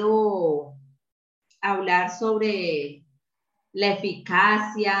permitido hablar sobre la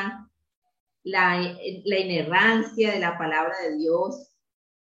eficacia, la inerrancia de la palabra de Dios,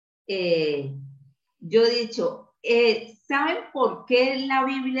 yo he dicho, ¿saben por qué la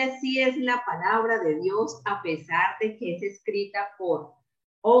Biblia sí es la palabra de Dios a pesar de que es escrita por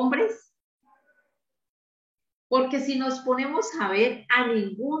hombres? Porque si nos ponemos a ver, a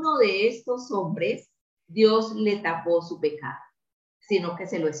ninguno de estos hombres Dios le tapó su pecado, sino que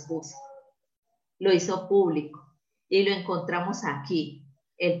se lo expuso, lo hizo público y lo encontramos aquí,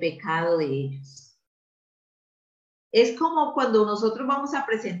 el pecado de ellos. Es como cuando nosotros vamos a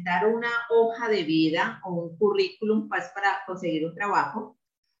presentar una hoja de vida o un currículum para conseguir un trabajo,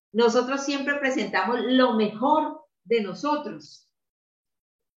 nosotros siempre presentamos lo mejor de nosotros,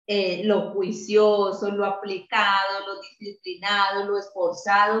 lo juicioso, lo aplicado, lo disciplinado, lo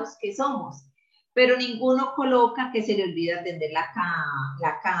esforzados que somos. Pero ninguno coloca que se le olvida tender la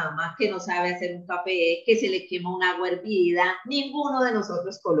cama, que no sabe hacer un café, que se le quema un agua hervida. Ninguno de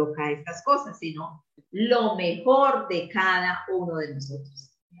nosotros coloca estas cosas, sino lo mejor de cada uno de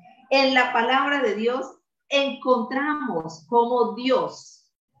nosotros. En la palabra de Dios encontramos cómo Dios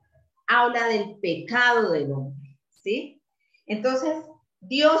habla del pecado del hombre, ¿sí? Entonces,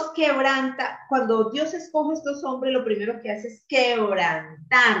 Dios quebranta, cuando Dios escoge a estos hombres, lo primero que hace es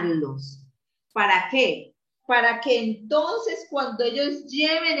quebrantarlos. ¿Para qué? Para que entonces cuando ellos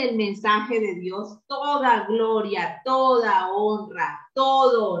lleven el mensaje de Dios, toda gloria, toda honra,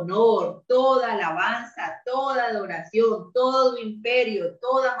 todo honor, toda alabanza, toda adoración, todo imperio,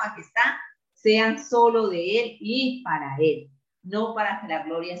 toda majestad, sean solo de Él y para Él, no para que la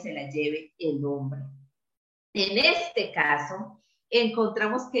gloria se la lleve el hombre. En este caso,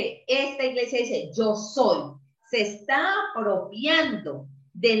 encontramos que esta iglesia dice, yo soy, se está apropiando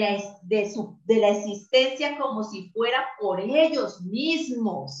de la existencia como si fuera por ellos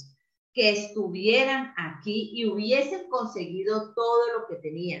mismos que estuvieran aquí y hubiesen conseguido todo lo que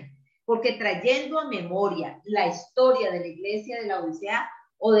tenían. Porque trayendo a memoria la historia de la iglesia de la Odisea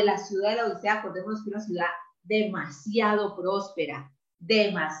o de la ciudad de la Odisea, acordémonos que es una ciudad demasiado próspera,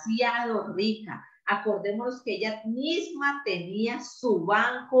 demasiado rica. Acordémonos que ella misma tenía su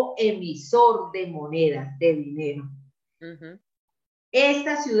banco emisor de monedas, de dinero.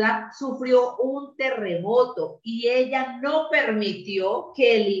 Esta ciudad sufrió un terremoto y ella no permitió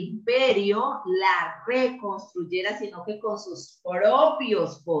que el imperio la reconstruyera, sino que con sus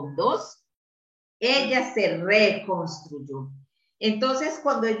propios fondos, ella se reconstruyó. Entonces,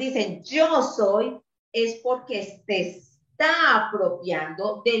 cuando dicen yo soy, es porque está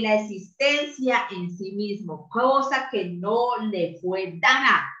apropiando de la existencia en sí mismo, cosa que no le fue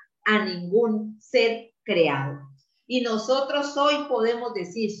dada a ningún ser creado. Y nosotros hoy podemos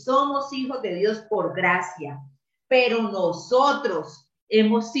decir, somos hijos de Dios por gracia, pero nosotros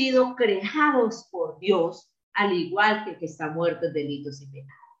hemos sido creados por Dios, al igual que está muerto en delitos y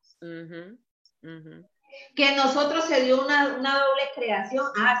pecados. Que nosotros se dio una doble creación,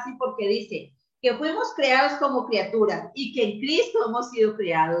 sí, porque dice, que fuimos creados como criaturas y que en Cristo hemos sido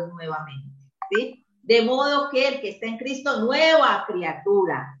creados nuevamente, ¿sí? De modo que el que está en Cristo, nueva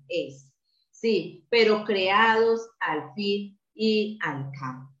criatura es, ¿sí? Pero creados al fin y al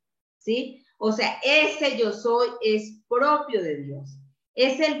cabo, ¿sí? O sea, ese yo soy es propio de Dios.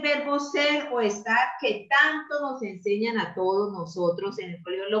 Es el verbo ser o estar que tanto nos enseñan a todos nosotros en el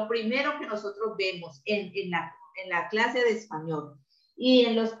colegio. Lo primero que nosotros vemos en la clase de español y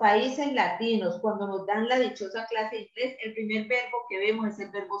en los países latinos, cuando nos dan la dichosa clase de inglés, el primer verbo que vemos es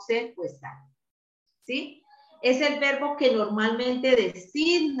el verbo ser o estar, ¿sí? Es el verbo que normalmente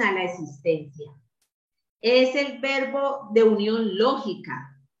designa la existencia. es el verbo de unión lógica,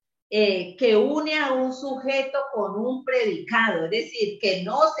 que une a un sujeto con un predicado, es decir, que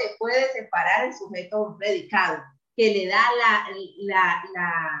no se puede separar el sujeto de un predicado, que le da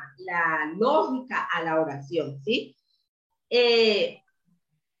la lógica a la oración, ¿sí? Es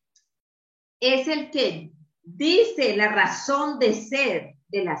el que dice la razón de ser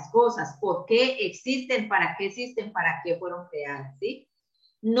de las cosas, por qué existen, para qué fueron creadas, ¿sí?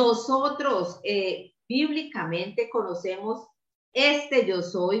 Nosotros bíblicamente conocemos este yo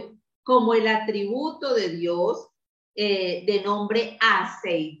soy como el atributo de Dios de nombre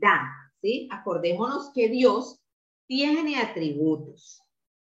aceidad, ¿sí? Acordémonos que Dios tiene atributos.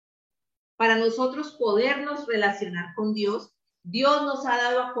 Para nosotros podernos relacionar con Dios, Dios nos ha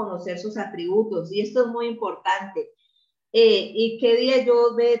dado a conocer sus atributos y esto es muy importante. ¿Y qué día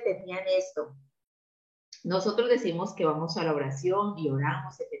yo me detenía en esto? Nosotros decimos que vamos a la oración y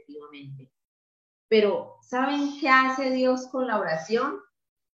oramos efectivamente, pero ¿saben qué hace Dios con la oración?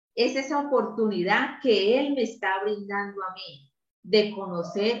 Es esa oportunidad que Él me está brindando a mí de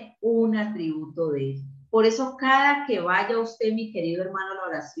conocer un atributo de Él. Por eso cada que vaya usted, mi querido hermano, a la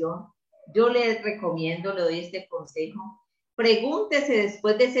oración, yo le recomiendo, le doy este consejo. Pregúntese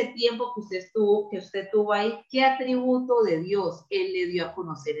después de ese tiempo que usted tuvo ahí, qué atributo de Dios Él le dio a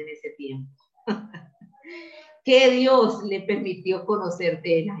conocer en ese tiempo. ¿Qué Dios le permitió conocer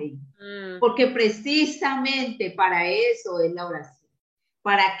de Él ahí? Porque precisamente para eso es la oración,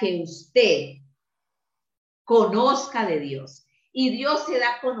 para que usted conozca de Dios. Y Dios se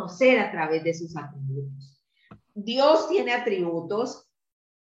da a conocer a través de sus atributos. Dios tiene atributos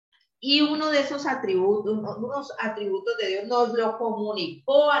y uno de esos atributos, unos atributos de Dios nos lo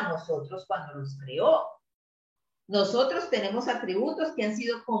comunicó a nosotros cuando nos creó. Nosotros tenemos atributos que han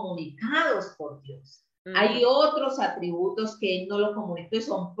sido comunicados por Dios. Hay otros atributos que Él no lo comunicó y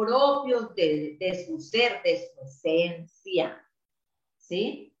son propios de su ser, de su esencia.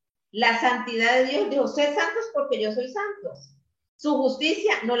 ¿Sí? La santidad de Dios dijo, sed santos porque yo soy santo. Su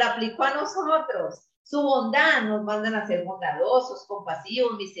justicia nos la aplicó a nosotros. Su bondad nos mandan a ser bondadosos,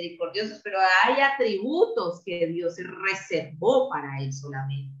 compasivos, misericordiosos, pero hay atributos que Dios reservó para Él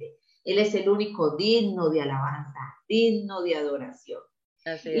solamente. Él es el único digno de alabanza, digno de adoración.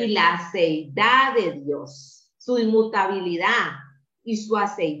 Y la aceidad de Dios, su inmutabilidad y su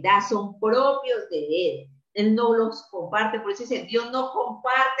aceidad son propios de Él. Él no los comparte, por eso dice, Dios no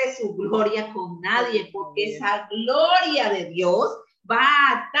comparte su gloria con nadie, porque esa gloria de Dios va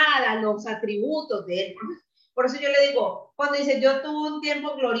atada a los atributos de Él. Por eso yo le digo, cuando dice, yo tuve un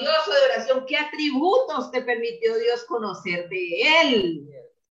tiempo glorioso de oración, ¿qué atributos te permitió Dios conocer de Él?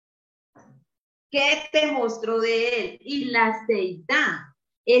 ¿Qué te mostró de Él? Y la aceidad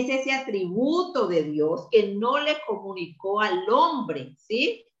es ese atributo de Dios que no le comunicó al hombre,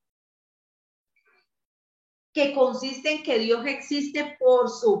 ¿sí? Que consiste en que Dios existe por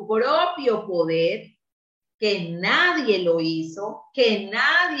su propio poder, que nadie lo hizo, que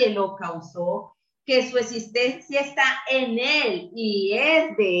nadie lo causó, que su existencia está en Él y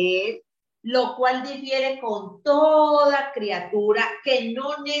es de Él, lo cual difiere con toda criatura que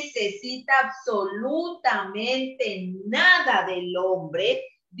no necesita absolutamente nada del hombre.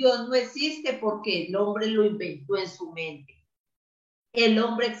 Dios no existe porque el hombre lo inventó en su mente. El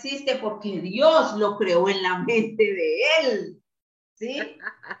hombre existe porque Dios lo creó en la mente de Él. ¿Sí?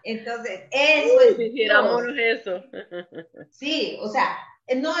 Entonces, eso es Dios. Eso. Sí, o sea,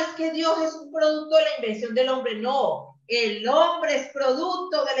 no es que Dios es un producto de la invención del hombre, no. El hombre es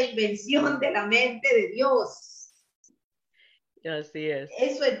producto de la invención de la mente de Dios. Así es.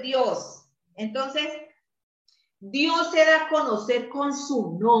 Eso es Dios. Entonces, Dios se da a conocer con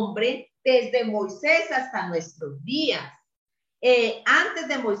su nombre desde Moisés hasta nuestros días. Antes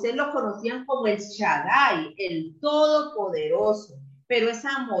de Moisés lo conocían como el Shaddai, el Todopoderoso, pero es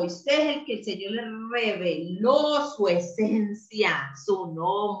a Moisés el que el Señor le reveló su esencia, su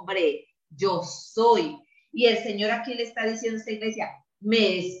nombre, yo soy. Y el Señor aquí le está diciendo a esta iglesia,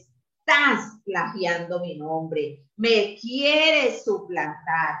 me estás plagiando mi nombre, me quieres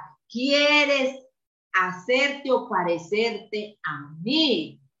suplantar, quieres hacerte o parecerte a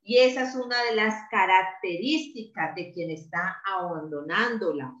mí. Y esa es una de las características de quien está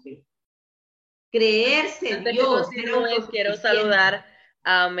abandonando la fe. Creerse Antes que Dios, ser continúes, quiero autosuficiente. saludar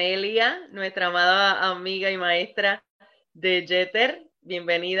a Amelia, nuestra amada amiga y maestra de Jeter.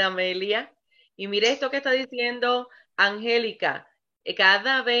 Bienvenida, Amelia. Y mire esto que está diciendo Angelica.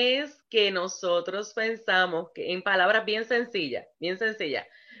 Cada vez que nosotros pensamos, que en palabras bien sencillas,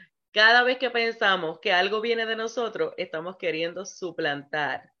 cada vez que pensamos que algo viene de nosotros, estamos queriendo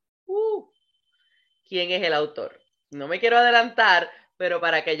suplantar. ¿Quién es el autor? No me quiero adelantar, pero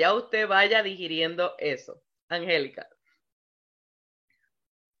para que ya usted vaya digiriendo eso. Angélica.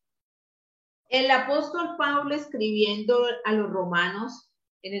 El apóstol Pablo escribiendo a los romanos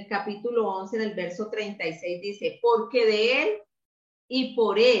en el capítulo 11 del verso 36 dice, porque de él y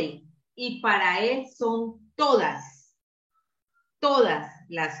por él y para él son todas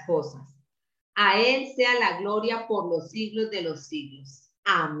las cosas. A él sea la gloria por los siglos de los siglos.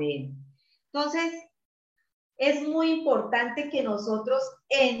 Amén. Entonces, es muy importante que nosotros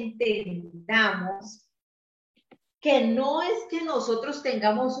entendamos que no es que nosotros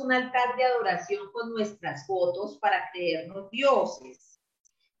tengamos un altar de adoración con nuestras fotos para creernos dioses,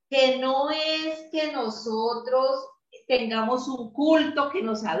 que no es que nosotros tengamos un culto que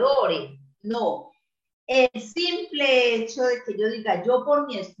nos adore, no. El simple hecho de que yo diga, yo por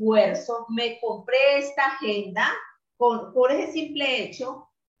mi esfuerzo me compré esta agenda, por ese simple hecho,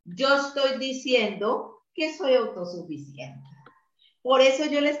 yo estoy diciendo que soy autosuficiente. Por eso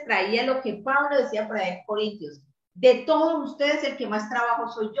yo les traía lo que Pablo decía para los Corintios. De todos ustedes, el que más trabajo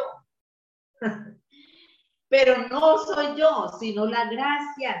soy yo. Pero no soy yo, sino la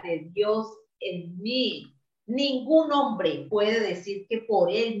gracia de Dios en mí. Ningún hombre puede decir que por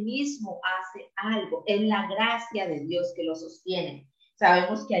él mismo hace algo. Es la gracia de Dios que lo sostiene.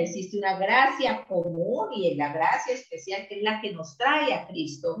 Sabemos que existe una gracia común y es la gracia especial que es la que nos trae a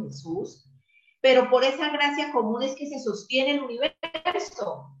Cristo Jesús. Pero por esa gracia común es que se sostiene el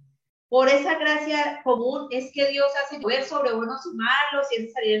universo. Por esa gracia común es que Dios hace llover sobre buenos y malos y hace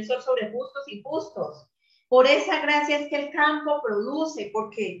salir el sol sobre justos y injustos. Por esa gracia es que el campo produce,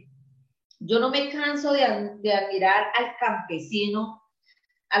 porque yo no me canso de admirar al campesino,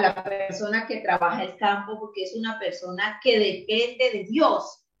 a la persona que trabaja el campo, porque es una persona que depende de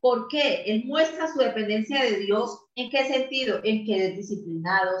Dios. ¿Por qué? Él muestra su dependencia de Dios. ¿En qué sentido? En que es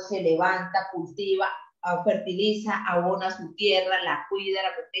disciplinado, se levanta, cultiva, fertiliza, abona su tierra, la cuida,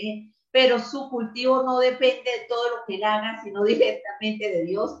 la protege, pero su cultivo no depende de todo lo que él haga, sino directamente de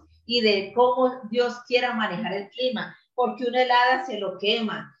Dios y de cómo Dios quiera manejar el clima, porque una helada se lo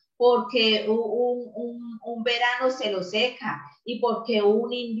quema, porque un verano se lo seca y porque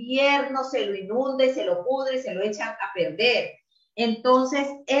un invierno se lo inunde, se lo pudre, se lo echa a perder. Entonces,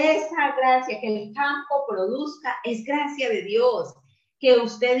 esa gracia que el campo produzca es gracia de Dios. Que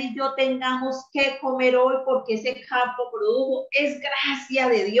usted y yo tengamos que comer hoy porque ese campo produjo es gracia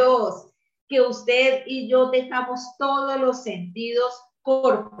de Dios. Que usted y yo tengamos todos los sentidos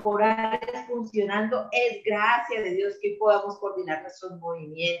corporales funcionando es gracia de Dios, que podamos coordinar nuestros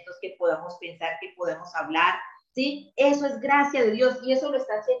movimientos, que podamos pensar, que podamos hablar, ¿sí? Eso es gracia de Dios y eso lo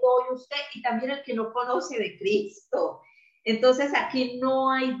está haciendo hoy usted y también el que no conoce de Cristo. Entonces aquí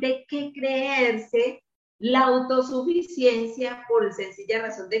no hay de qué creerse la autosuficiencia por la sencilla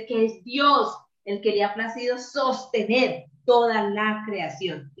razón de que es Dios el que le ha placido sostener toda la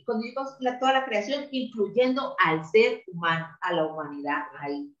creación. Y cuando digo toda la creación, incluyendo al ser humano, a la humanidad.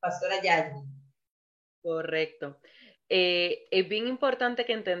 Ahí, Pastora Jasmine. Correcto. Es bien importante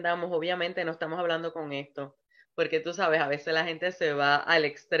que entendamos, obviamente no estamos hablando con esto, porque tú sabes, a veces la gente se va al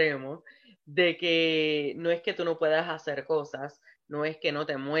extremo de que no es que tú no puedas hacer cosas, no es que no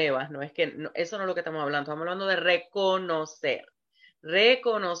te muevas, no es que, eso no es lo que estamos hablando de reconocer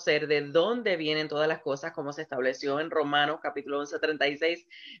de dónde vienen todas las cosas, como se estableció en Romanos capítulo 11:36,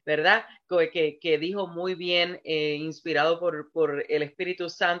 ¿verdad? Que dijo muy bien, inspirado por el Espíritu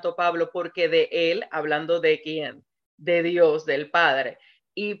Santo Pablo, porque de él, hablando de quién, de Dios, del Padre,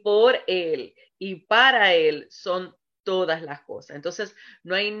 y por él y para él son todas las cosas. Entonces,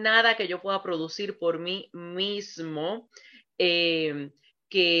 no hay nada que yo pueda producir por mí mismo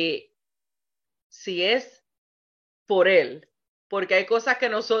que si es por él, porque hay cosas que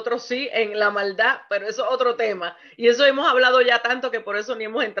nosotros sí en la maldad, pero eso es otro tema, y eso hemos hablado ya tanto que por eso ni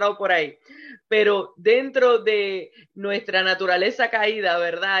hemos entrado por ahí, pero dentro de nuestra naturaleza caída,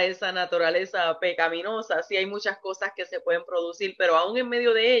 ¿verdad? Esa naturaleza pecaminosa, sí hay muchas cosas que se pueden producir, pero aún en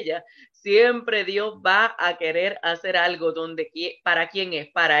medio de ella, siempre Dios va a querer hacer algo donde, ¿para quién es?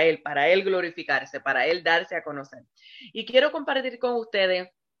 Para Él glorificarse, para Él darse a conocer. Y quiero compartir con ustedes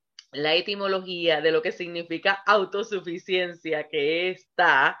la etimología de lo que significa autosuficiencia, que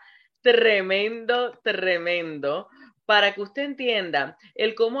está tremendo, tremendo, para que usted entienda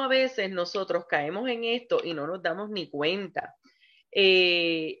el cómo a veces nosotros caemos en esto y no nos damos ni cuenta.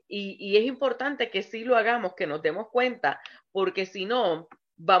 Y es importante que sí lo hagamos, que nos demos cuenta, porque si no,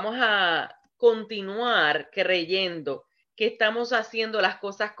 vamos a continuar creyendo que estamos haciendo las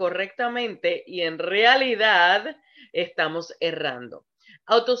cosas correctamente y en realidad estamos errando.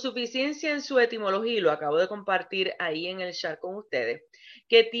 Autosuficiencia en su etimología, y lo acabo de compartir ahí en el chat con ustedes,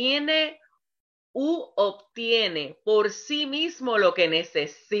 que tiene obtiene por sí mismo lo que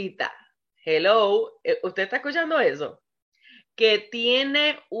necesita. Hello, ¿usted está escuchando eso? Que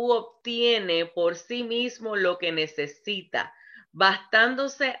tiene u obtiene por sí mismo lo que necesita,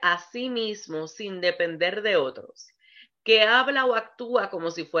 bastándose a sí mismo sin depender de otros, que habla o actúa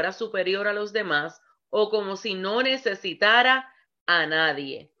como si fuera superior a los demás o como si no necesitara a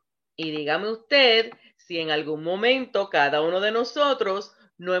nadie. Y dígame usted si en algún momento cada uno de nosotros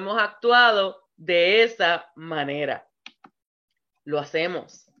no hemos actuado de esa manera. Lo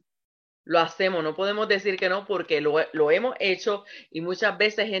hacemos. Lo hacemos, no podemos decir que no porque lo hemos hecho y muchas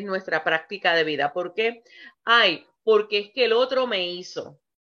veces es nuestra práctica de vida. ¿Por qué? Ay, porque es que el otro me hizo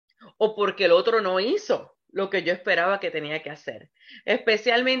o porque el otro no hizo lo que yo esperaba que tenía que hacer.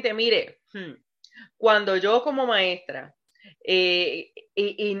 Especialmente, mire, cuando yo como maestra, y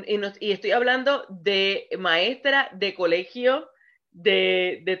estoy hablando de maestra de colegio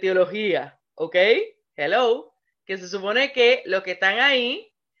de teología, ¿ok? Hello, que se supone que los que están ahí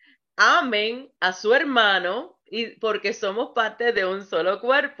amen a su hermano y porque somos parte de un solo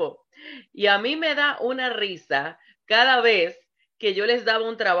cuerpo. Y a mí me da una risa cada vez que yo les daba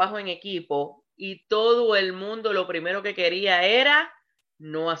un trabajo en equipo y todo el mundo lo primero que quería era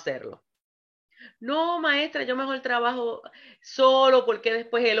no hacerlo. No, maestra, yo mejor trabajo solo porque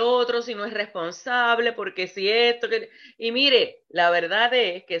después el otro, si no es responsable, porque si esto, que... Y mire, la verdad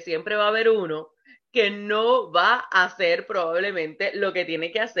es que siempre va a haber uno que no va a hacer probablemente lo que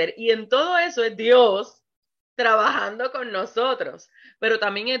tiene que hacer. Y en todo eso es Dios trabajando con nosotros, pero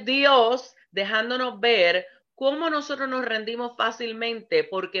también es Dios dejándonos ver cómo nosotros nos rendimos fácilmente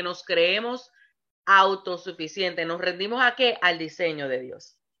porque nos creemos autosuficientes. ¿Nos rendimos a qué? Al diseño de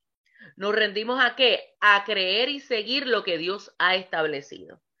Dios. ¿Nos rendimos a qué? A creer y seguir lo que Dios ha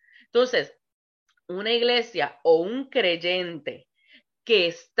establecido. Entonces, una iglesia o un creyente que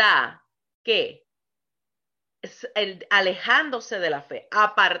está, ¿qué? Alejándose de la fe,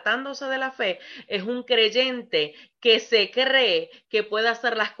 apartándose de la fe, es un creyente que se cree que puede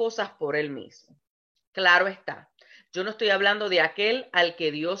hacer las cosas por él mismo. Claro está. Yo no estoy hablando de aquel al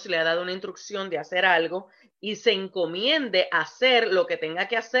que Dios le ha dado una instrucción de hacer algo y se encomiende a hacer lo que tenga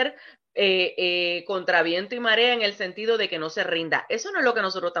que hacer contra viento y marea en el sentido de que no se rinda. Eso no es lo que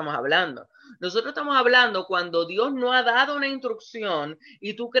nosotros estamos hablando. Nosotros estamos hablando cuando Dios no ha dado una instrucción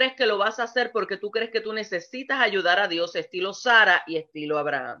y tú crees que lo vas a hacer porque tú crees que tú necesitas ayudar a Dios, estilo Sara y estilo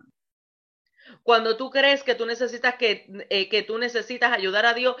Abraham. Cuando tú crees que tú necesitas que tú necesitas ayudar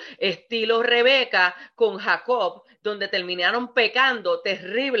a Dios, estilo Rebeca con Jacob, donde terminaron pecando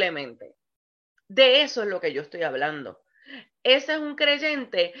terriblemente. De eso es lo que yo estoy hablando. Ese es un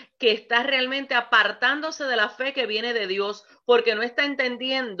creyente que está realmente apartándose de la fe que viene de Dios porque no está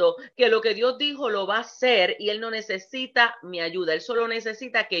entendiendo que lo que Dios dijo lo va a hacer y él no necesita mi ayuda, él solo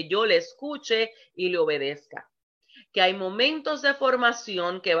necesita que yo le escuche y le obedezca. Que hay momentos de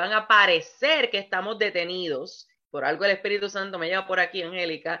formación que van a parecer que estamos detenidos, por algo el Espíritu Santo me lleva por aquí,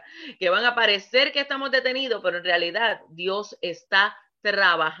 Angelica, que van a parecer que estamos detenidos, pero en realidad Dios está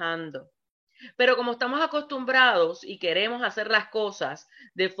trabajando. Pero como estamos acostumbrados y queremos hacer las cosas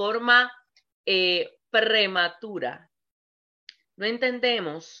de forma prematura, no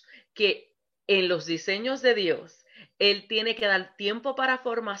entendemos que en los diseños de Dios, Él tiene que dar tiempo para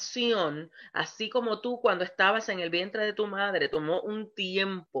formación, así como tú cuando estabas en el vientre de tu madre, tomó un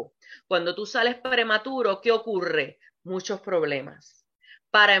tiempo. Cuando tú sales prematuro, ¿qué ocurre? Muchos problemas.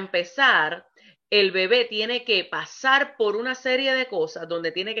 Para empezar, el bebé tiene que pasar por una serie de cosas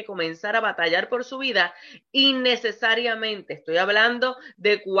donde tiene que comenzar a batallar por su vida innecesariamente. Estoy hablando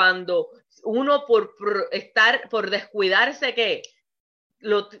de cuando uno por descuidarse, ¿qué?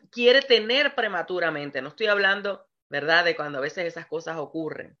 Lo quiere tener prematuramente. No estoy hablando, ¿verdad?, de cuando a veces esas cosas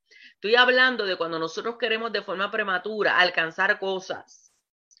ocurren. Estoy hablando de cuando nosotros queremos de forma prematura alcanzar cosas,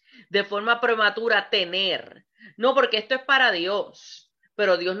 de forma prematura tener. No, porque esto es para Dios,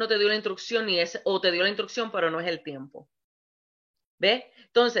 pero Dios no te dio la instrucción ni es, o te dio la instrucción, pero no es el tiempo. ¿Ve?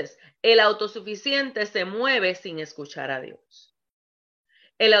 Entonces, el autosuficiente se mueve sin escuchar a Dios.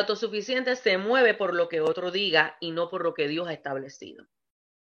 El autosuficiente se mueve por lo que otro diga y no por lo que Dios ha establecido.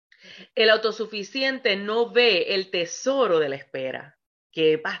 El autosuficiente no ve el tesoro de la espera.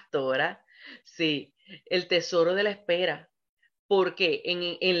 ¿Qué, pastora? Sí, el tesoro de la espera. Porque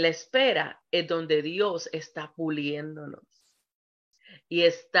en la espera es donde Dios está puliéndonos y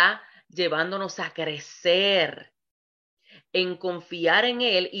está llevándonos a crecer, en confiar en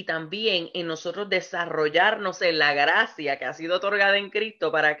Él y también en nosotros desarrollarnos en la gracia que ha sido otorgada en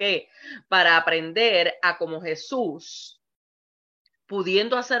Cristo. ¿Para qué? Para aprender a como Jesús,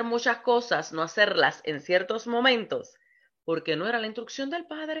 pudiendo hacer muchas cosas, no hacerlas en ciertos momentos, porque no era la instrucción del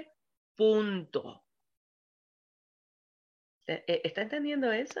Padre. Punto. ¿Está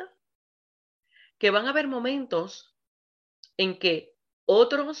entendiendo eso? Que van a haber momentos en que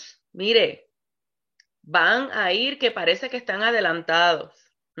otros, mire, van a ir que parece que están adelantados.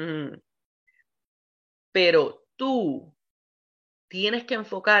 Pero tú tienes que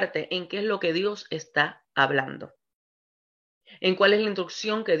enfocarte en qué es lo que Dios está hablando, en cuál es la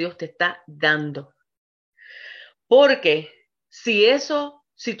instrucción que Dios te está dando. Porque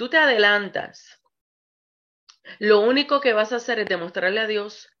si tú te adelantas, lo único que vas a hacer es demostrarle a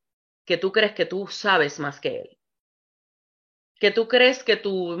Dios que tú crees que tú sabes más que Él, que tú crees que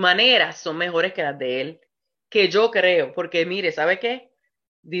tus maneras son mejores que las de Él, que yo creo, porque mire, ¿sabe qué?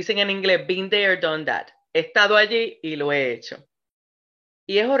 Dicen en inglés, been there, done that. He estado allí y lo he hecho.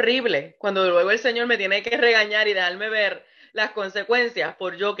 Y es horrible cuando luego el Señor me tiene que regañar y dejarme ver las consecuencias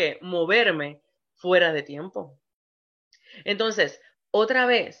por yo que moverme fuera de tiempo. Entonces, otra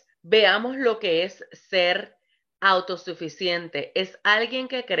vez, veamos lo que es ser autosuficiente. Es alguien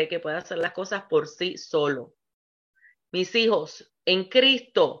que cree que puede hacer las cosas por sí solo. Mis hijos, en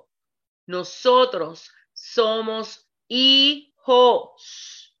Cristo, nosotros somos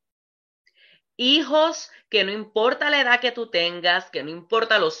hijos. Hijos que no importa la edad que tú tengas, que no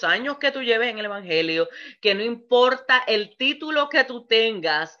importa los años que tú lleves en el Evangelio, que no importa el título que tú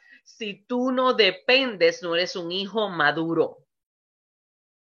tengas, si tú no dependes, no eres un hijo maduro.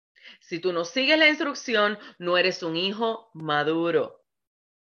 Si tú no sigues la instrucción, no eres un hijo maduro.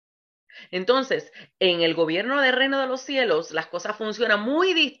 Entonces, en el gobierno del reino de los cielos, las cosas funcionan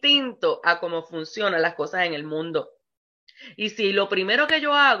muy distinto a cómo funcionan las cosas en el mundo. Y si lo primero que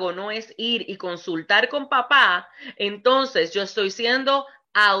yo hago no es ir y consultar con papá, entonces yo estoy siendo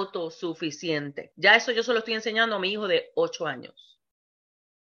autosuficiente. Ya eso yo se lo estoy enseñando a mi hijo de 8 años.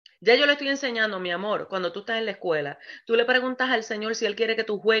 Ya yo le estoy enseñando, mi amor, cuando tú estás en la escuela, tú le preguntas al Señor si Él quiere que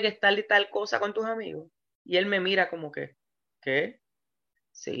tú juegues tal y tal cosa con tus amigos. Y Él me mira como que, ¿qué?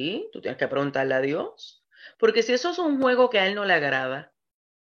 Sí, tú tienes que preguntarle a Dios. Porque si eso es un juego que a Él no le agrada,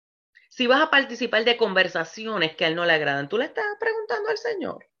 si vas a participar de conversaciones que a Él no le agradan, tú le estás preguntando al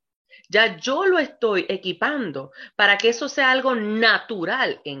Señor. Ya yo lo estoy equipando para que eso sea algo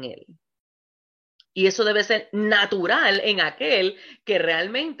natural en él. Y eso debe ser natural en aquel que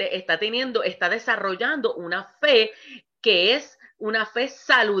realmente está desarrollando una fe que es una fe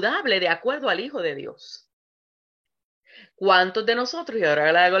saludable de acuerdo al Hijo de Dios. ¿Cuántos de nosotros, y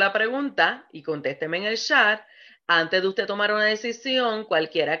ahora le hago la pregunta y contésteme en el chat, antes de usted tomar una decisión,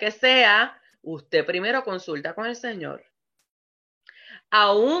 cualquiera que sea, usted primero consulta con el Señor?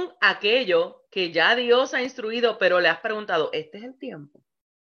 Aún aquello que ya Dios ha instruido, pero le has preguntado, este es el tiempo,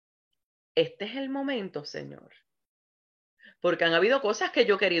 este es el momento, Señor. Porque han habido cosas que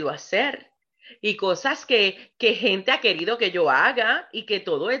yo he querido hacer y cosas que gente ha querido que yo haga y que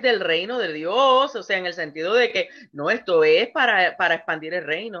todo es del reino de Dios, o sea, en el sentido de que no, esto es para expandir el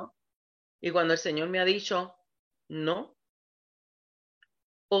reino. Y cuando el Señor me ha dicho, no,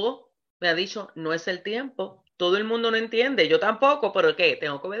 o me ha dicho, no es el tiempo, todo el mundo no entiende, yo tampoco, pero ¿qué?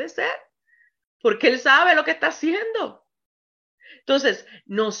 Tengo que obedecer, porque Él sabe lo que está haciendo. Entonces,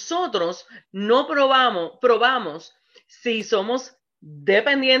 nosotros no probamos si somos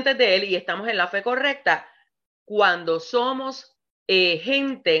dependientes de Él y estamos en la fe correcta cuando somos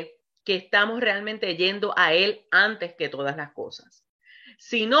gente que estamos realmente yendo a Él antes que todas las cosas.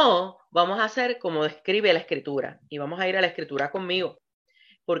 Si no, vamos a hacer como describe la Escritura y vamos a ir a la Escritura conmigo,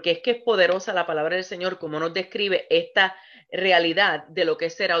 porque es que es poderosa la palabra del Señor como nos describe esta realidad de lo que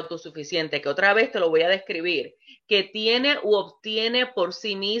es ser autosuficiente, que otra vez te lo voy a describir, que tiene u obtiene por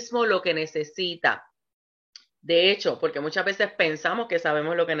sí mismo lo que necesita. De hecho, porque muchas veces pensamos que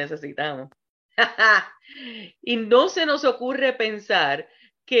sabemos lo que necesitamos. Y no se nos ocurre pensar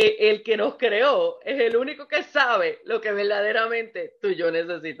que el que nos creó es el único que sabe lo que verdaderamente tú y yo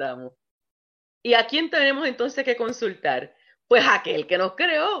necesitamos. ¿Y a quién tenemos entonces que consultar? Pues a aquel que nos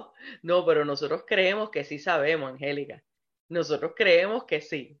creó. No, pero nosotros creemos que sí sabemos, Angélica. Nosotros creemos que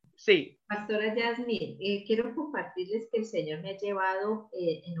sí, sí. Pastora Jasmine, quiero compartirles que el Señor me ha llevado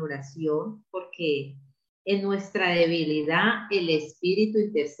en oración porque en nuestra debilidad el Espíritu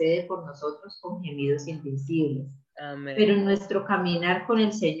intercede por nosotros con gemidos invisibles. Pero Amén, en nuestro caminar con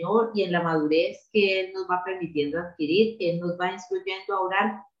el Señor y en la madurez que Él nos va permitiendo adquirir, Él nos va instruyendo a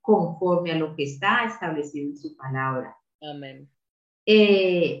orar conforme a lo que está establecido en su palabra. amén,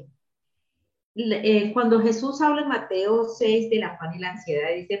 Eh, Cuando Jesús habla en Mateo 6 del afán y la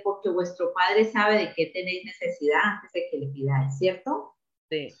ansiedad, dice, porque vuestro Padre sabe de qué tenéis necesidad antes de que le pidáis, ¿cierto?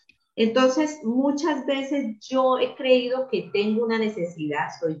 sí, Entonces, muchas veces yo he creído que tengo una necesidad,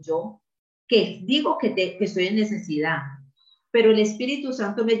 soy yo, que digo que estoy en necesidad, pero el Espíritu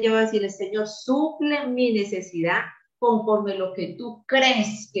Santo me lleva a decirle, Señor, suple mi necesidad conforme lo que tú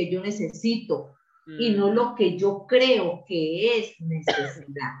crees que yo necesito y no lo que yo creo que es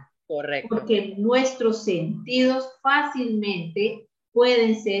necesidad. Correcto. Porque nuestros sentidos fácilmente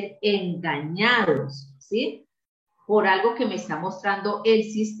pueden ser engañados, ¿sí? Por algo que me está mostrando el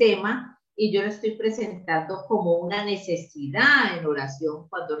sistema y yo lo estoy presentando como una necesidad en oración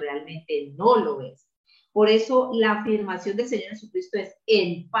cuando realmente no lo es. Por eso la afirmación del Señor Jesucristo es,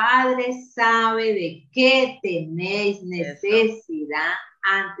 el Padre sabe de qué tenéis Eso, necesidad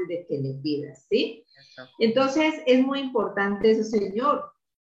antes de que le pidas, ¿sí? eso. Entonces es muy importante eso, Señor,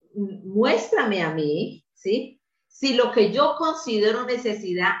 muéstrame a mí, ¿sí? Si lo que yo considero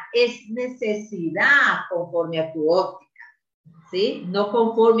necesidad es necesidad conforme a tu óptica, ¿sí? No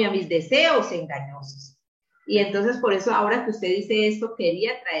conforme a mis deseos engañosos. Y entonces por eso ahora que usted dice esto,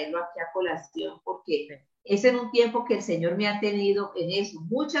 quería traerlo aquí a colación, porque Sí. es en un tiempo que el Señor me ha tenido en eso.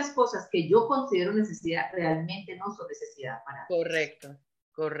 Muchas cosas que yo considero necesidad realmente no son necesidad para mí. Correcto,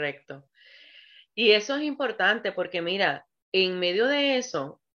 correcto. Y eso es importante porque mira, en medio de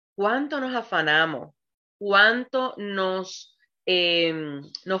eso, cuánto nos afanamos, cuánto nos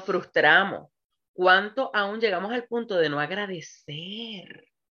frustramos, cuánto aún llegamos al punto de no agradecer,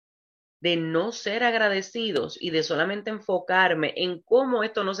 de no ser agradecidos y de solamente enfocarme en cómo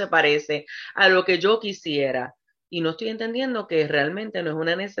esto no se parece a lo que yo quisiera. Y no estoy entendiendo que realmente no es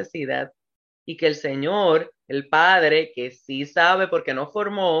una necesidad y que el Señor, el Padre, que sí sabe porque nos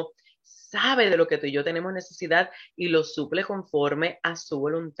formó, sabe de lo que tú y yo tenemos necesidad y lo suple conforme a su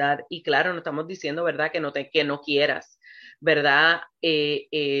voluntad. Y claro, no estamos diciendo, ¿verdad?, que no quieras, ¿verdad?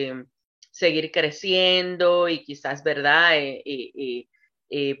 Seguir creciendo y quizás, ¿verdad?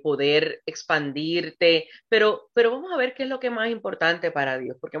 Poder expandirte, pero vamos a ver qué es lo que es más importante para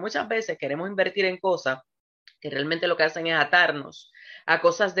Dios, porque muchas veces queremos invertir en cosas que realmente lo que hacen es atarnos a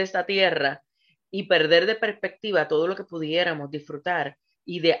cosas de esta tierra y perder de perspectiva todo lo que pudiéramos disfrutar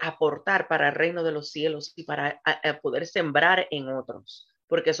y de aportar para el reino de los cielos y para poder sembrar en otros,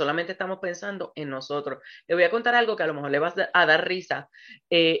 porque solamente estamos pensando en nosotros. Le voy a contar algo que a lo mejor le va a dar risa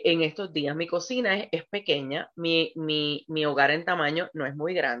en estos días. Mi cocina es pequeña, mi hogar en tamaño no es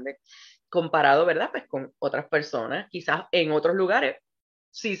muy grande, comparado, ¿verdad? Pues con otras personas, quizás en otros lugares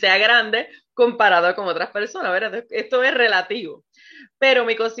sí sea grande comparado con otras personas, ¿verdad? Esto es relativo. Pero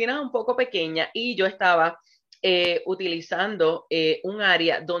mi cocina es un poco pequeña y yo estaba utilizando un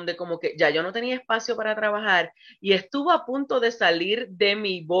área donde como que ya yo no tenía espacio para trabajar y estuvo a punto de salir de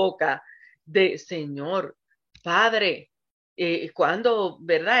mi boca de, Señor, Padre, cuando,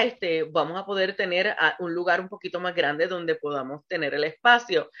 ¿verdad? Vamos a poder tener un lugar un poquito más grande donde podamos tener el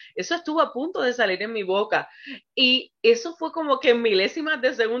espacio. Eso estuvo a punto de salir en mi boca y eso fue como que en milésimas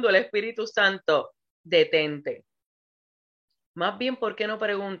de segundo el Espíritu Santo, detente. Más bien, ¿por qué no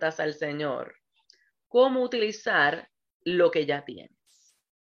preguntas al Señor cómo utilizar lo que ya tienes?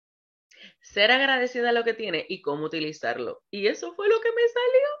 Ser agradecida a lo que tienes y cómo utilizarlo. Y eso fue lo que me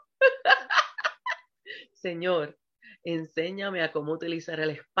salió. Señor, enséñame a cómo utilizar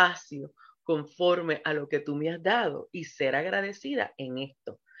el espacio conforme a lo que tú me has dado y ser agradecida en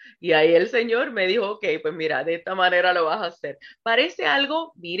esto. Y ahí el Señor me dijo, ok, pues mira, de esta manera lo vas a hacer. Parece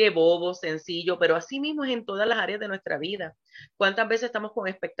algo, mire, bobo, sencillo, pero así mismo es en todas las áreas de nuestra vida. ¿Cuántas veces estamos con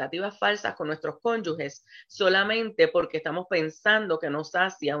expectativas falsas con nuestros cónyuges solamente porque estamos pensando que nos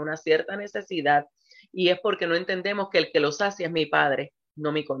sacia una cierta necesidad y es porque no entendemos que el que lo sacia es mi padre,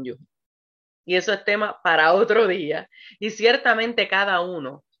 no mi cónyuge? Y eso es tema para otro día. Y ciertamente cada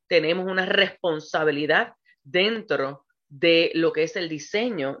uno tenemos una responsabilidad dentro de lo que es el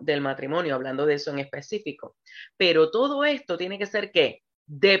diseño del matrimonio, hablando de eso en específico. Pero todo esto tiene que ser ¿qué?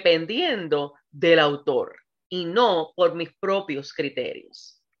 Dependiendo del autor y no por mis propios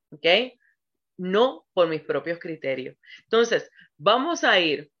criterios. ¿Ok? No por mis propios criterios. Entonces, vamos a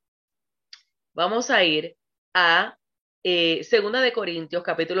ir a Segunda de Corintios,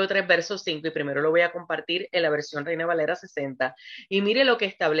 capítulo 3, verso 5, y primero lo voy a compartir en la versión Reina Valera 60, y mire lo que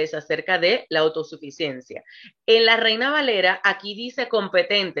establece acerca de la autosuficiencia. En la Reina Valera, aquí dice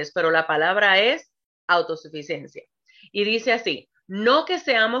competentes, pero la palabra es autosuficiencia. Y dice así, no que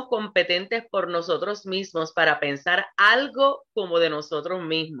seamos competentes por nosotros mismos para pensar algo como de nosotros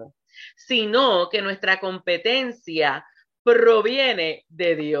mismos, sino que nuestra competencia proviene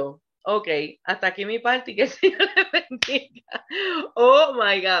de Dios. Ok, hasta aquí mi parte y que el Señor le bendiga. Oh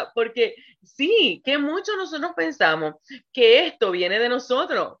my God, porque sí, que muchos nosotros pensamos que esto viene de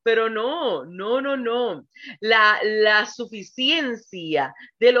nosotros, pero no, no, no, no. La suficiencia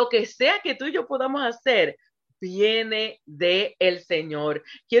de lo que sea que tú y yo podamos hacer viene del Señor.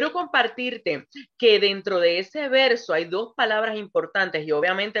 Quiero compartirte que dentro de ese verso hay dos palabras importantes y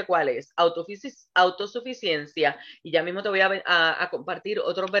obviamente ¿cuál es? Autosuficiencia. Y ya mismo te voy a compartir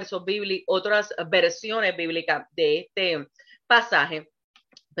otros versos bíblicos, otras versiones bíblicas de este pasaje.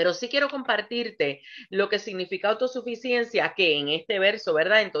 Pero sí quiero compartirte lo que significa autosuficiencia, que en este verso,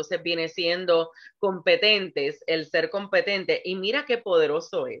 ¿verdad? Entonces viene siendo competentes, el ser competente. Y mira qué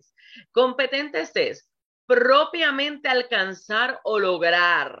poderoso es. Competentes es propiamente alcanzar o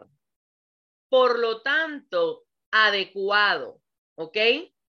lograr. Por lo tanto, adecuado. ¿Ok?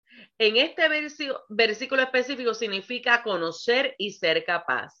 En este versículo específico significa conocer y ser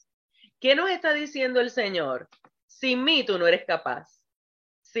capaz. ¿Qué nos está diciendo el Señor? Sin mí tú no eres capaz.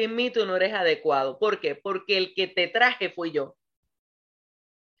 Sin mí tú no eres adecuado. ¿Por qué? Porque el que te traje fui yo.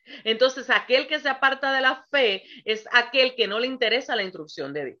 Entonces, aquel que se aparta de la fe es aquel que no le interesa la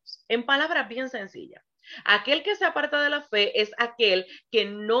instrucción de Dios. En palabras bien sencillas, aquel que se aparta de la fe es aquel que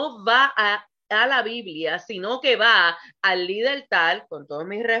no va a la Biblia, sino que va al líder tal, con todo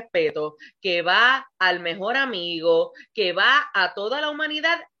mi respeto, que va al mejor amigo, que va a toda la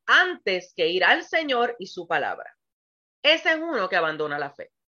humanidad antes que ir al Señor y su palabra. Ese es uno que abandona la fe.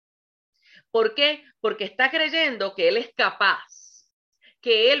 ¿Por qué? Porque está creyendo que él es capaz,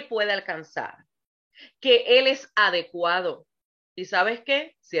 que él puede alcanzar, que él es adecuado. ¿Y sabes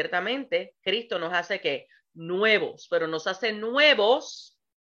qué? Ciertamente, Cristo nos hace que nuevos, pero nos hace nuevos,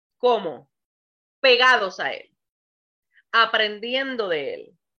 ¿cómo? Pegados a él, aprendiendo de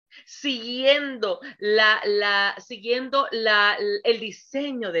él, siguiendo el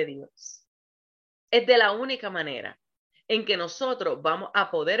diseño de Dios. Es de la única manera en que nosotros vamos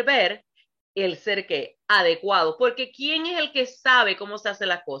a poder ver el ser que adecuado, porque ¿quién es el que sabe cómo se hacen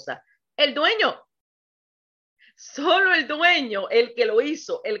las cosas? El dueño. Solo el dueño, el que lo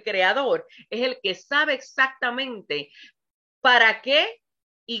hizo, el creador, es el que sabe exactamente para qué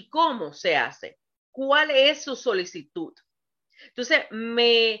y cómo se hace, cuál es su solicitud. Entonces,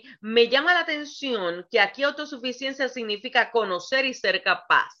 me llama la atención que aquí autosuficiencia significa conocer y ser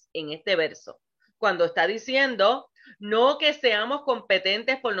capaz en este verso, cuando está diciendo no que seamos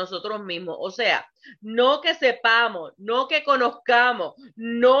competentes por nosotros mismos, o sea, no que sepamos, no que conozcamos,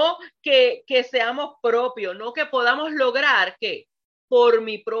 no que seamos propios, no que podamos lograr que por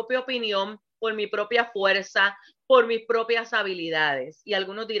mi propia opinión, por mi propia fuerza, por mis propias habilidades. Y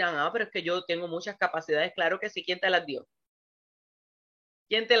algunos dirán, ah, pero es que yo tengo muchas capacidades. Claro que sí, ¿quién te las dio?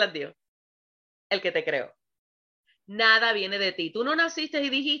 ¿Quién te las dio? El que te creó. Nada viene de ti. Tú no naciste y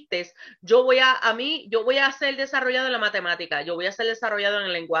dijiste, yo voy a ser desarrollado en la matemática, yo voy a ser desarrollado en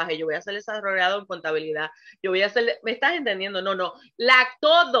el lenguaje, yo voy a ser desarrollado en contabilidad, yo voy a ser, ¿me estás entendiendo? No, no.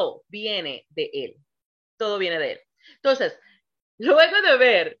 Todo viene de él. Todo viene de él. Entonces, luego de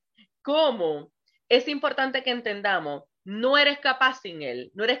ver cómo es importante que entendamos, no eres capaz sin él.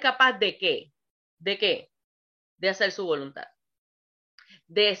 ¿No eres capaz de qué? ¿De qué? De hacer su voluntad.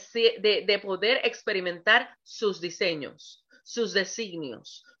 De poder experimentar sus diseños, sus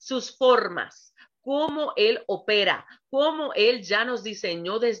designios, sus formas, cómo Él opera, cómo Él ya nos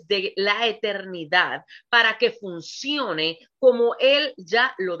diseñó desde la eternidad para que funcione como Él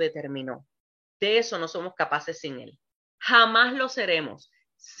ya lo determinó. De eso no somos capaces sin Él. Jamás lo seremos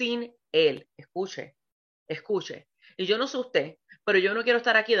sin Él. Escuche, escuche. Y yo no sé usted, pero yo no quiero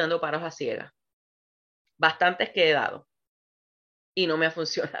estar aquí dando paros a ciegas. Bastantes que he dado y no me ha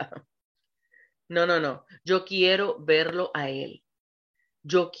funcionado. No, no, no. Yo quiero verlo a Él.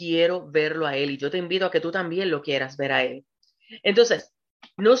 Yo quiero verlo a Él y yo te invito a que tú también lo quieras ver a Él. Entonces,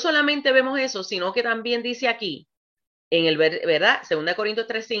 no solamente vemos eso, sino que también dice aquí, en el, ¿verdad? 2 Corintios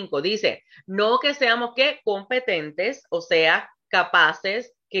 3:5, dice, no que seamos que competentes, o sea,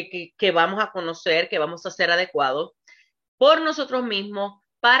 capaces, que vamos a conocer, que vamos a ser adecuados por nosotros mismos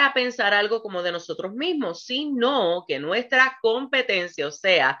para pensar algo como de nosotros mismos, sino que nuestra competencia, o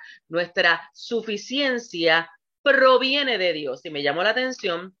sea, nuestra suficiencia proviene de Dios. Y me llamó la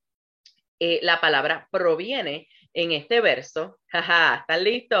atención la palabra proviene en este verso. Jaja, ¿están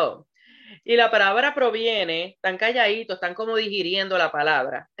listos? Y la palabra proviene, están calladitos, están como digiriendo la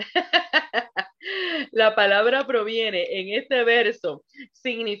palabra. La palabra proviene en este verso,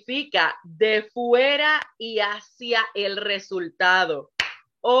 significa de fuera y hacia el resultado.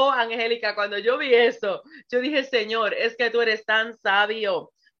 Oh, Angelica, cuando yo vi eso, yo dije, Señor, es que tú eres tan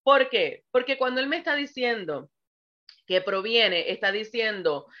sabio. ¿Por qué? Porque cuando Él me está diciendo que proviene, está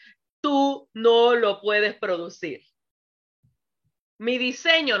diciendo, tú no lo puedes producir. Mi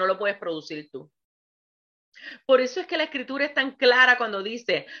diseño no lo puedes producir tú. Por eso es que la escritura es tan clara cuando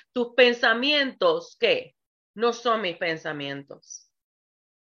dice, tus pensamientos, ¿qué? No son mis pensamientos.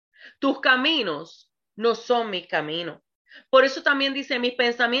 Tus caminos no son mis caminos. Por eso también dice, mis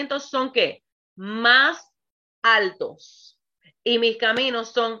pensamientos son ¿qué? Más altos y mis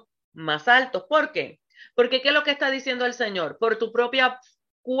caminos son más altos. ¿Por qué? Porque ¿qué es lo que está diciendo el Señor? Por tu propia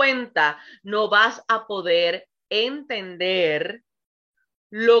cuenta no vas a poder entender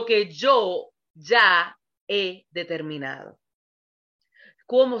lo que yo ya he determinado.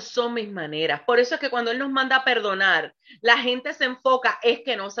 ¿Cómo son mis maneras? Por eso es que cuando Él nos manda a perdonar, la gente se enfoca, es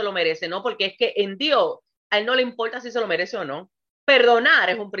que no se lo merece, ¿no? Porque es que en Dios, a Él no le importa si se lo merece o no. Perdonar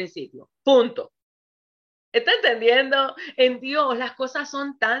es un principio, punto. ¿Está entendiendo? En Dios las cosas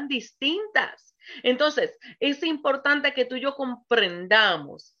son tan distintas. Entonces, es importante que tú y yo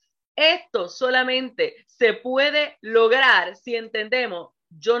comprendamos. Esto solamente se puede lograr si entendemos,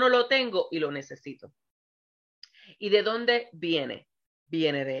 yo no lo tengo y lo necesito. ¿Y de dónde viene?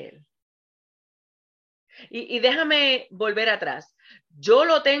 Viene de Él. Y déjame volver atrás. Yo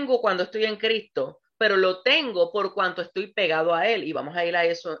lo tengo cuando estoy en Cristo, pero lo tengo por cuanto estoy pegado a Él. Y vamos a ir a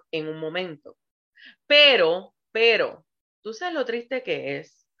eso en un momento. Pero, tú sabes lo triste que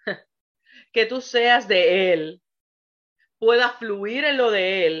es que tú seas de Él, puedas fluir en lo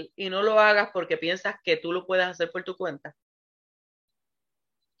de Él y no lo hagas porque piensas que tú lo puedes hacer por tu cuenta.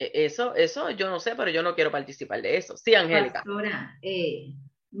 Eso yo no sé, pero yo no quiero participar de eso. Sí, Angélica. Pastora,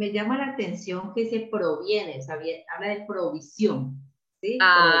 me llama la atención que se proviene, ¿sabía? Habla de provisión, ¿sí?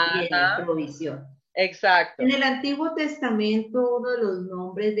 Proviene, Ajá, provisión. En exacto. el Antiguo Testamento, uno de los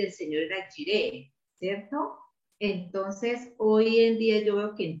nombres del Señor era Jireh, ¿cierto? Entonces, hoy en día yo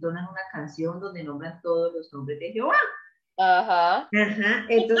veo que entonan una canción donde nombran todos los nombres de Jehová. Ajá. Ajá,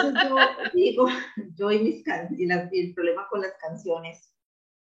 entonces yo digo, yo y mis y el problema con las canciones.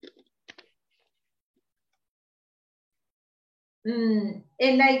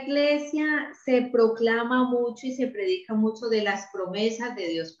 En la iglesia se proclama mucho y se predica mucho de las promesas de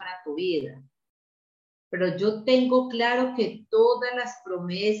Dios para tu vida. Pero yo tengo claro que todas las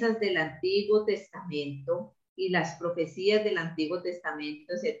promesas del Antiguo Testamento y las profecías del Antiguo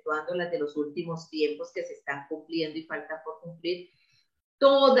Testamento, exceptuando las de los últimos tiempos que se están cumpliendo y faltan por cumplir,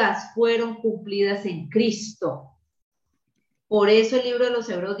 todas fueron cumplidas en Cristo. Por eso el libro de los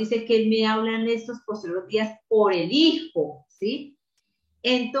Hebreos dice que Él me habla en estos posteriores días por el Hijo, ¿sí?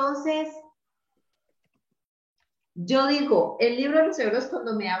 Entonces, yo digo, el libro de los Hebreos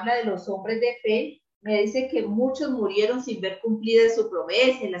cuando me habla de los hombres de fe, me dice que muchos murieron sin ver cumplida su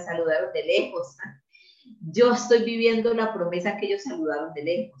promesa y la saludaron de lejos. Yo estoy viviendo la promesa que ellos saludaron de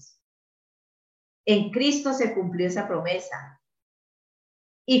lejos. En Cristo se cumplió esa promesa.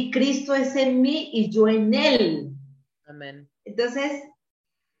 Y Cristo es en mí y yo en Él. Amén. Entonces,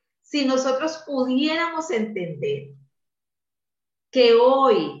 si nosotros pudiéramos entender que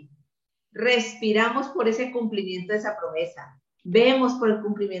hoy respiramos por ese cumplimiento de esa promesa, vemos por el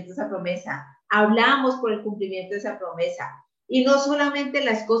cumplimiento de esa promesa, hablamos por el cumplimiento de esa promesa. Y no solamente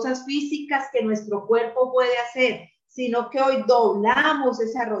las cosas físicas que nuestro cuerpo puede hacer, sino que hoy doblamos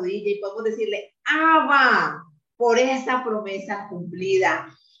esa rodilla y podemos decirle, Abba, por esa promesa cumplida.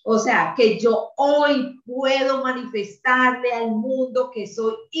 O sea, que yo hoy puedo manifestarle al mundo que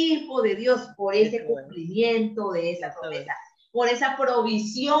soy hijo de Dios por ese Eso es. cumplimiento de esa Eso es. promesa, por esa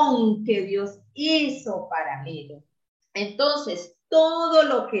provisión que Dios hizo para mí. Eso. Entonces, todo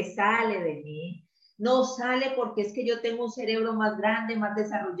lo que sale de mí no sale porque es que yo tengo un cerebro más grande, más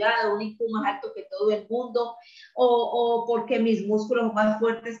desarrollado, un IQ más alto que todo el mundo, o porque mis músculos son más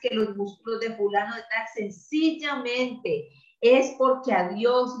fuertes que los músculos de fulano de tal. Sencillamente es porque a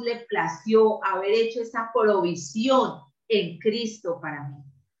Dios le plació haber hecho esa provisión en Cristo para mí.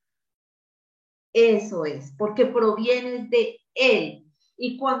 Eso es, porque proviene de Él.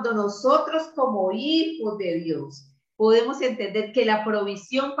 Y cuando nosotros como hijos de Dios podemos entender que la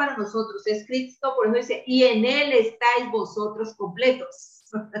provisión para nosotros es Cristo, por eso dice, y en Él estáis vosotros completos.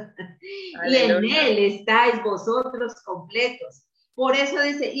 Y en Aleluya. Él estáis vosotros completos. Por eso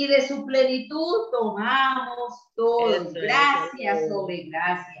dice, y de su plenitud tomamos todos, Eso es. gracia Aleluya. sobre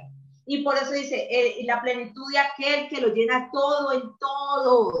gracia. Y por eso dice, la plenitud de aquel que lo llena todo en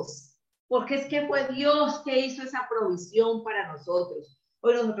todos. Porque es que fue Dios que hizo esa provisión para nosotros.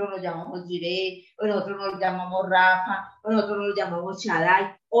 Hoy nosotros nos llamamos Jireh, hoy nosotros nos llamamos Rafa, hoy nosotros nos llamamos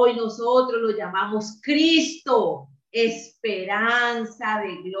Shaddai, hoy nosotros lo llamamos Cristo, esperanza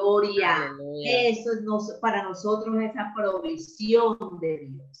de gloria. Aleluya. Eso es para nosotros esa provisión de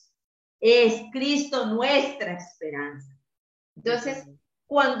Dios. Es Cristo nuestra esperanza. Sí, Entonces, señor.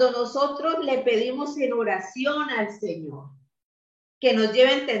 cuando nosotros le pedimos en oración al Señor, que nos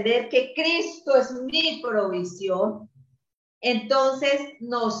lleve a entender que Cristo es mi provisión, Entonces,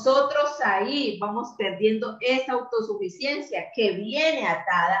 nosotros ahí vamos perdiendo esa autosuficiencia que viene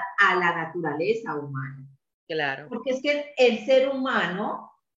atada a la naturaleza humana. Claro, Porque es que el ser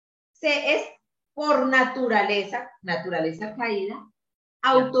humano es por naturaleza, naturaleza caída, ya,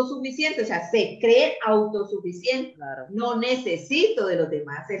 autosuficiente, o sea, se cree autosuficiente. claro. No necesito de los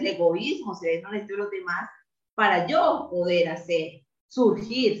demás, es el egoísmo, no necesito de los demás para yo poder hacer,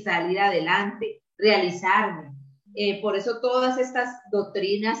 surgir, salir adelante, realizarme. Por eso todas estas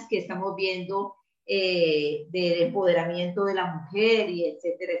doctrinas que estamos viendo del empoderamiento de la mujer y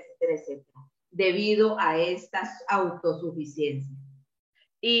etcétera, etcétera, etcétera, debido a esta autosuficiencia.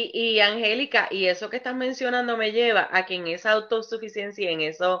 Y Angélica, y eso que estás mencionando me lleva a que en esa autosuficiencia, en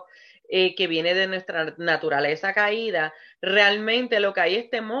eso que viene de nuestra naturaleza caída, realmente lo que hay es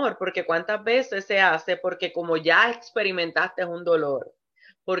temor, porque cuántas veces se hace, porque como ya experimentaste un dolor,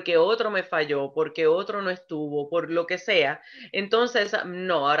 porque otro me falló, porque otro no estuvo, por lo que sea, entonces,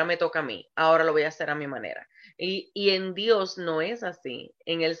 no, ahora me toca a mí, ahora lo voy a hacer a mi manera. Y en Dios no es así,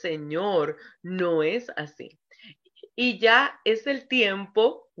 en el Señor no es así. Y ya es el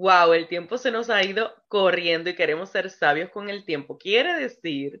tiempo, wow, el tiempo se nos ha ido corriendo y queremos ser sabios con el tiempo. Quiere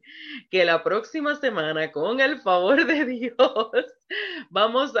decir que la próxima semana, con el favor de Dios,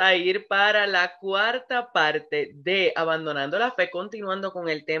 vamos a ir para la cuarta parte de Abandonando la Fe, continuando con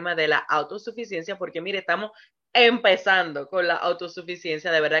el tema de la autosuficiencia, porque mire, estamos empezando con la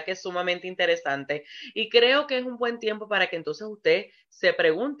autosuficiencia, de verdad que es sumamente interesante y creo que es un buen tiempo para que entonces usted se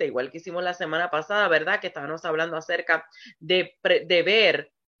pregunte, igual que hicimos la semana pasada, ¿verdad? Que estábamos hablando acerca de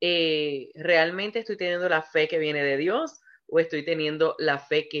ver, ¿realmente estoy teniendo la fe que viene de Dios o estoy teniendo la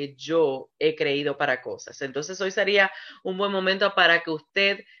fe que yo he creído para cosas? Entonces hoy sería un buen momento para que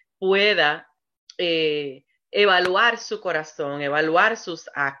usted pueda evaluar su corazón, evaluar sus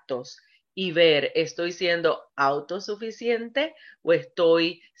actos y ver, ¿estoy siendo autosuficiente o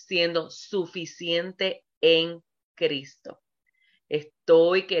estoy siendo suficiente en Cristo?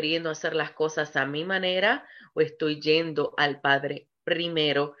 ¿Estoy queriendo hacer las cosas a mi manera o estoy yendo al Padre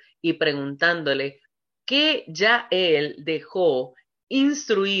primero y preguntándole qué ya Él dejó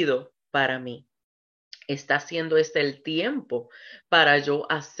instruido para mí? ¿Está siendo este el tiempo para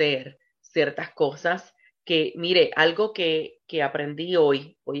yo hacer ciertas cosas que, mire, algo que aprendí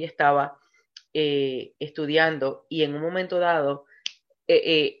hoy estaba estudiando y en un momento dado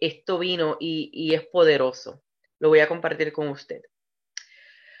esto vino y es poderoso. Lo voy a compartir con usted.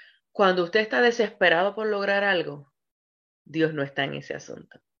 Cuando usted está desesperado por lograr algo, Dios no está en ese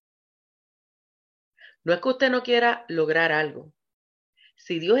asunto. No es que usted no quiera lograr algo.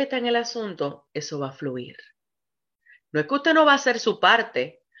 Si Dios está en el asunto, eso va a fluir. No es que usted no va a hacer su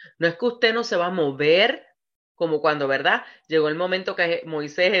parte. No es que usted no se va a mover, como cuando, ¿verdad? Llegó el momento que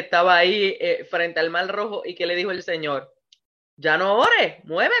Moisés estaba ahí frente al mar rojo y que le dijo el Señor, ya no ores,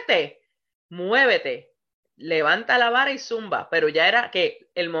 muévete, muévete, levanta la vara y zumba. Pero ya era que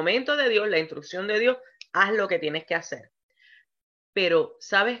el momento de Dios, la instrucción de Dios, haz lo que tienes que hacer. Pero,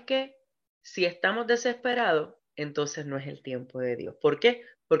 ¿sabes qué? Si estamos desesperados, entonces no es el tiempo de Dios. ¿Por qué?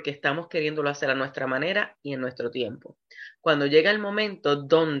 Porque estamos queriéndolo hacer a nuestra manera y en nuestro tiempo. Cuando llega el momento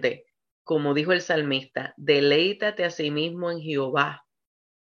donde, como dijo el salmista, deleítate a sí mismo en Jehová.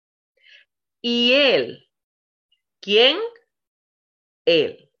 Y Él, ¿quién?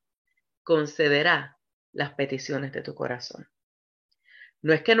 Él concederá las peticiones de tu corazón.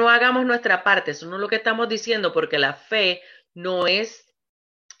 No es que no hagamos nuestra parte, eso no es lo que estamos diciendo, porque la fe no es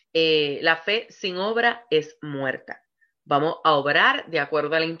la fe sin obra es muerta. Vamos a obrar de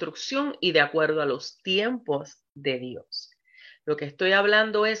acuerdo a la instrucción y de acuerdo a los tiempos de Dios. Lo que estoy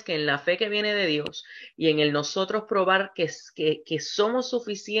hablando es que en la fe que viene de Dios y en el nosotros probar que somos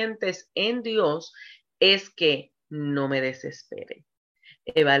suficientes en Dios, es que no me desespere.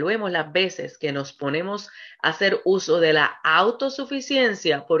 Evaluemos las veces que nos ponemos a hacer uso de la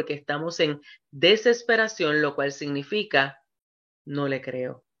autosuficiencia porque estamos en desesperación, lo cual significa no le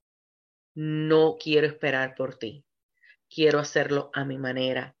creo. No quiero esperar por ti. Quiero hacerlo a mi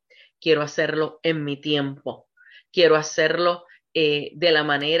manera. Quiero hacerlo en mi tiempo. Quiero hacerlo de la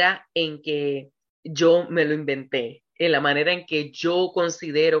manera en que yo me lo inventé, en la manera en que yo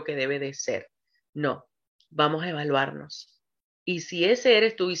considero que debe de ser. No, vamos a evaluarnos. Y si ese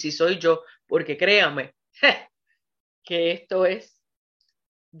eres tú y si soy yo, porque créame que esto es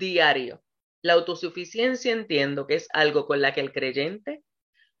diario. La autosuficiencia entiendo que es algo con la que el creyente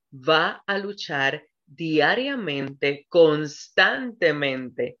va a luchar diariamente,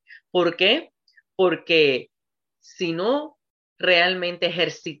 constantemente. ¿Por qué? Porque si no realmente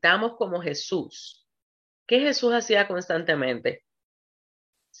ejercitamos como Jesús, ¿qué Jesús hacía constantemente?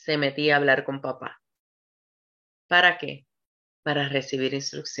 Se metía a hablar con papá. ¿Para qué? para recibir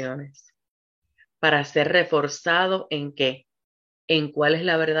instrucciones, para ser reforzado en qué, en cuál es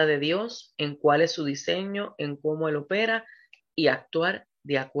la verdad de Dios, en cuál es su diseño, en cómo Él opera y actuar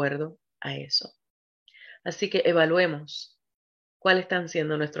de acuerdo a eso. Así que evaluemos cuáles están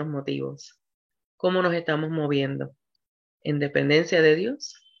siendo nuestros motivos, cómo nos estamos moviendo, en dependencia de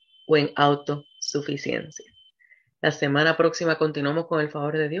Dios o en autosuficiencia. La semana próxima continuamos con el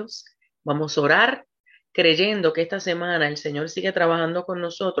favor de Dios. Vamos a orar creyendo que esta semana el Señor sigue trabajando con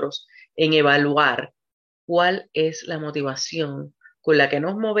nosotros en evaluar cuál es la motivación con la que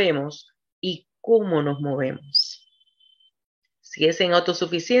nos movemos y cómo nos movemos. Si es en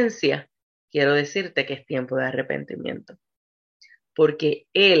autosuficiencia, quiero decirte que es tiempo de arrepentimiento, porque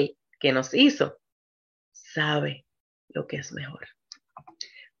Él que nos hizo sabe lo que es mejor.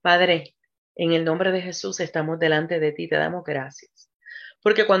 Padre, en el nombre de Jesús estamos delante de ti, te damos gracias.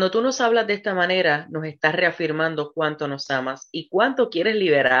 Porque cuando tú nos hablas de esta manera, nos estás reafirmando cuánto nos amas y cuánto quieres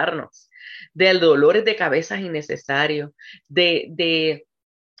liberarnos del dolor de cabezas innecesarios, de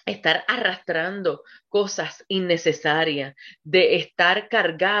estar arrastrando cosas innecesarias, de estar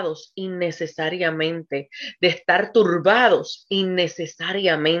cargados innecesariamente, de estar turbados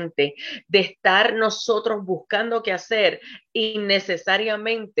innecesariamente, de estar nosotros buscando qué hacer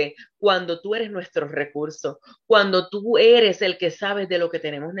innecesariamente cuando tú eres nuestro recurso, cuando tú eres el que sabes de lo que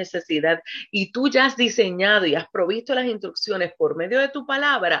tenemos necesidad y tú ya has diseñado y has provisto las instrucciones por medio de tu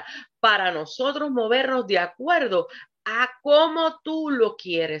palabra para nosotros movernos de acuerdo a cómo tú lo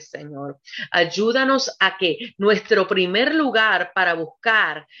quieres, Señor. Ayúdanos a que nuestro primer lugar para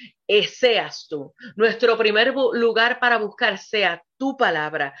buscar seas tú. Nuestro primer lugar para buscar sea tu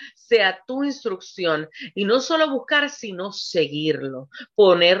palabra, sea tu instrucción. Y no solo buscar, sino seguirlo,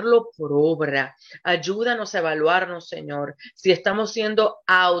 ponerlo por obra. Ayúdanos a evaluarnos, Señor, si estamos siendo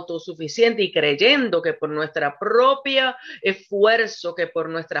autosuficientes y creyendo que por nuestra propia esfuerzo, que por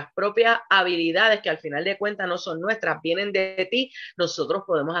nuestras propias habilidades, que al final de cuentas no son nuestras, vienen de ti, nosotros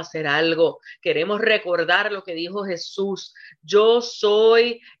podemos hacer algo. Queremos recordar lo que dijo Jesús: yo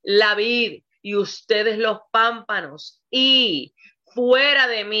soy la vid y ustedes los pámpanos, y fuera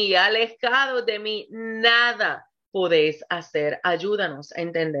de mí, alejados de mí, nada podéis hacer. Ayúdanos a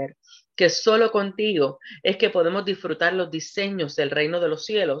entender que solo contigo es que podemos disfrutar los diseños del reino de los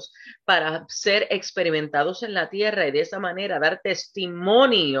cielos para ser experimentados en la tierra y de esa manera dar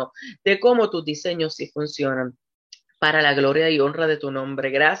testimonio de cómo tus diseños sí funcionan para la gloria y honra de tu nombre.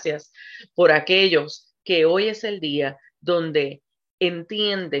 Gracias por aquellos que hoy es el día donde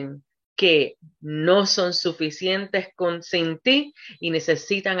entienden que no son suficientes sin ti y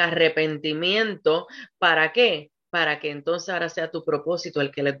necesitan arrepentimiento. ¿Para qué? Para que entonces ahora sea tu propósito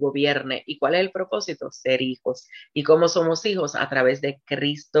el que les gobierne. ¿Y cuál es el propósito? Ser hijos. ¿Y cómo somos hijos? A través de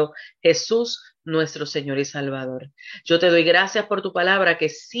Cristo Jesús, nuestro Señor y Salvador. Yo te doy gracias por tu palabra que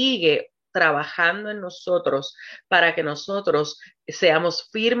sigue trabajando en nosotros para que nosotros seamos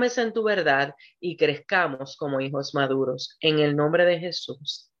firmes en tu verdad y crezcamos como hijos maduros. En el nombre de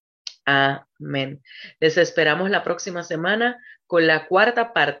Jesús. Amén. Les esperamos la próxima semana con la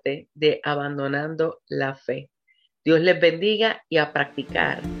cuarta parte de Abandonando la Fe. Dios les bendiga y a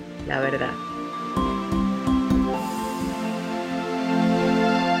practicar la verdad.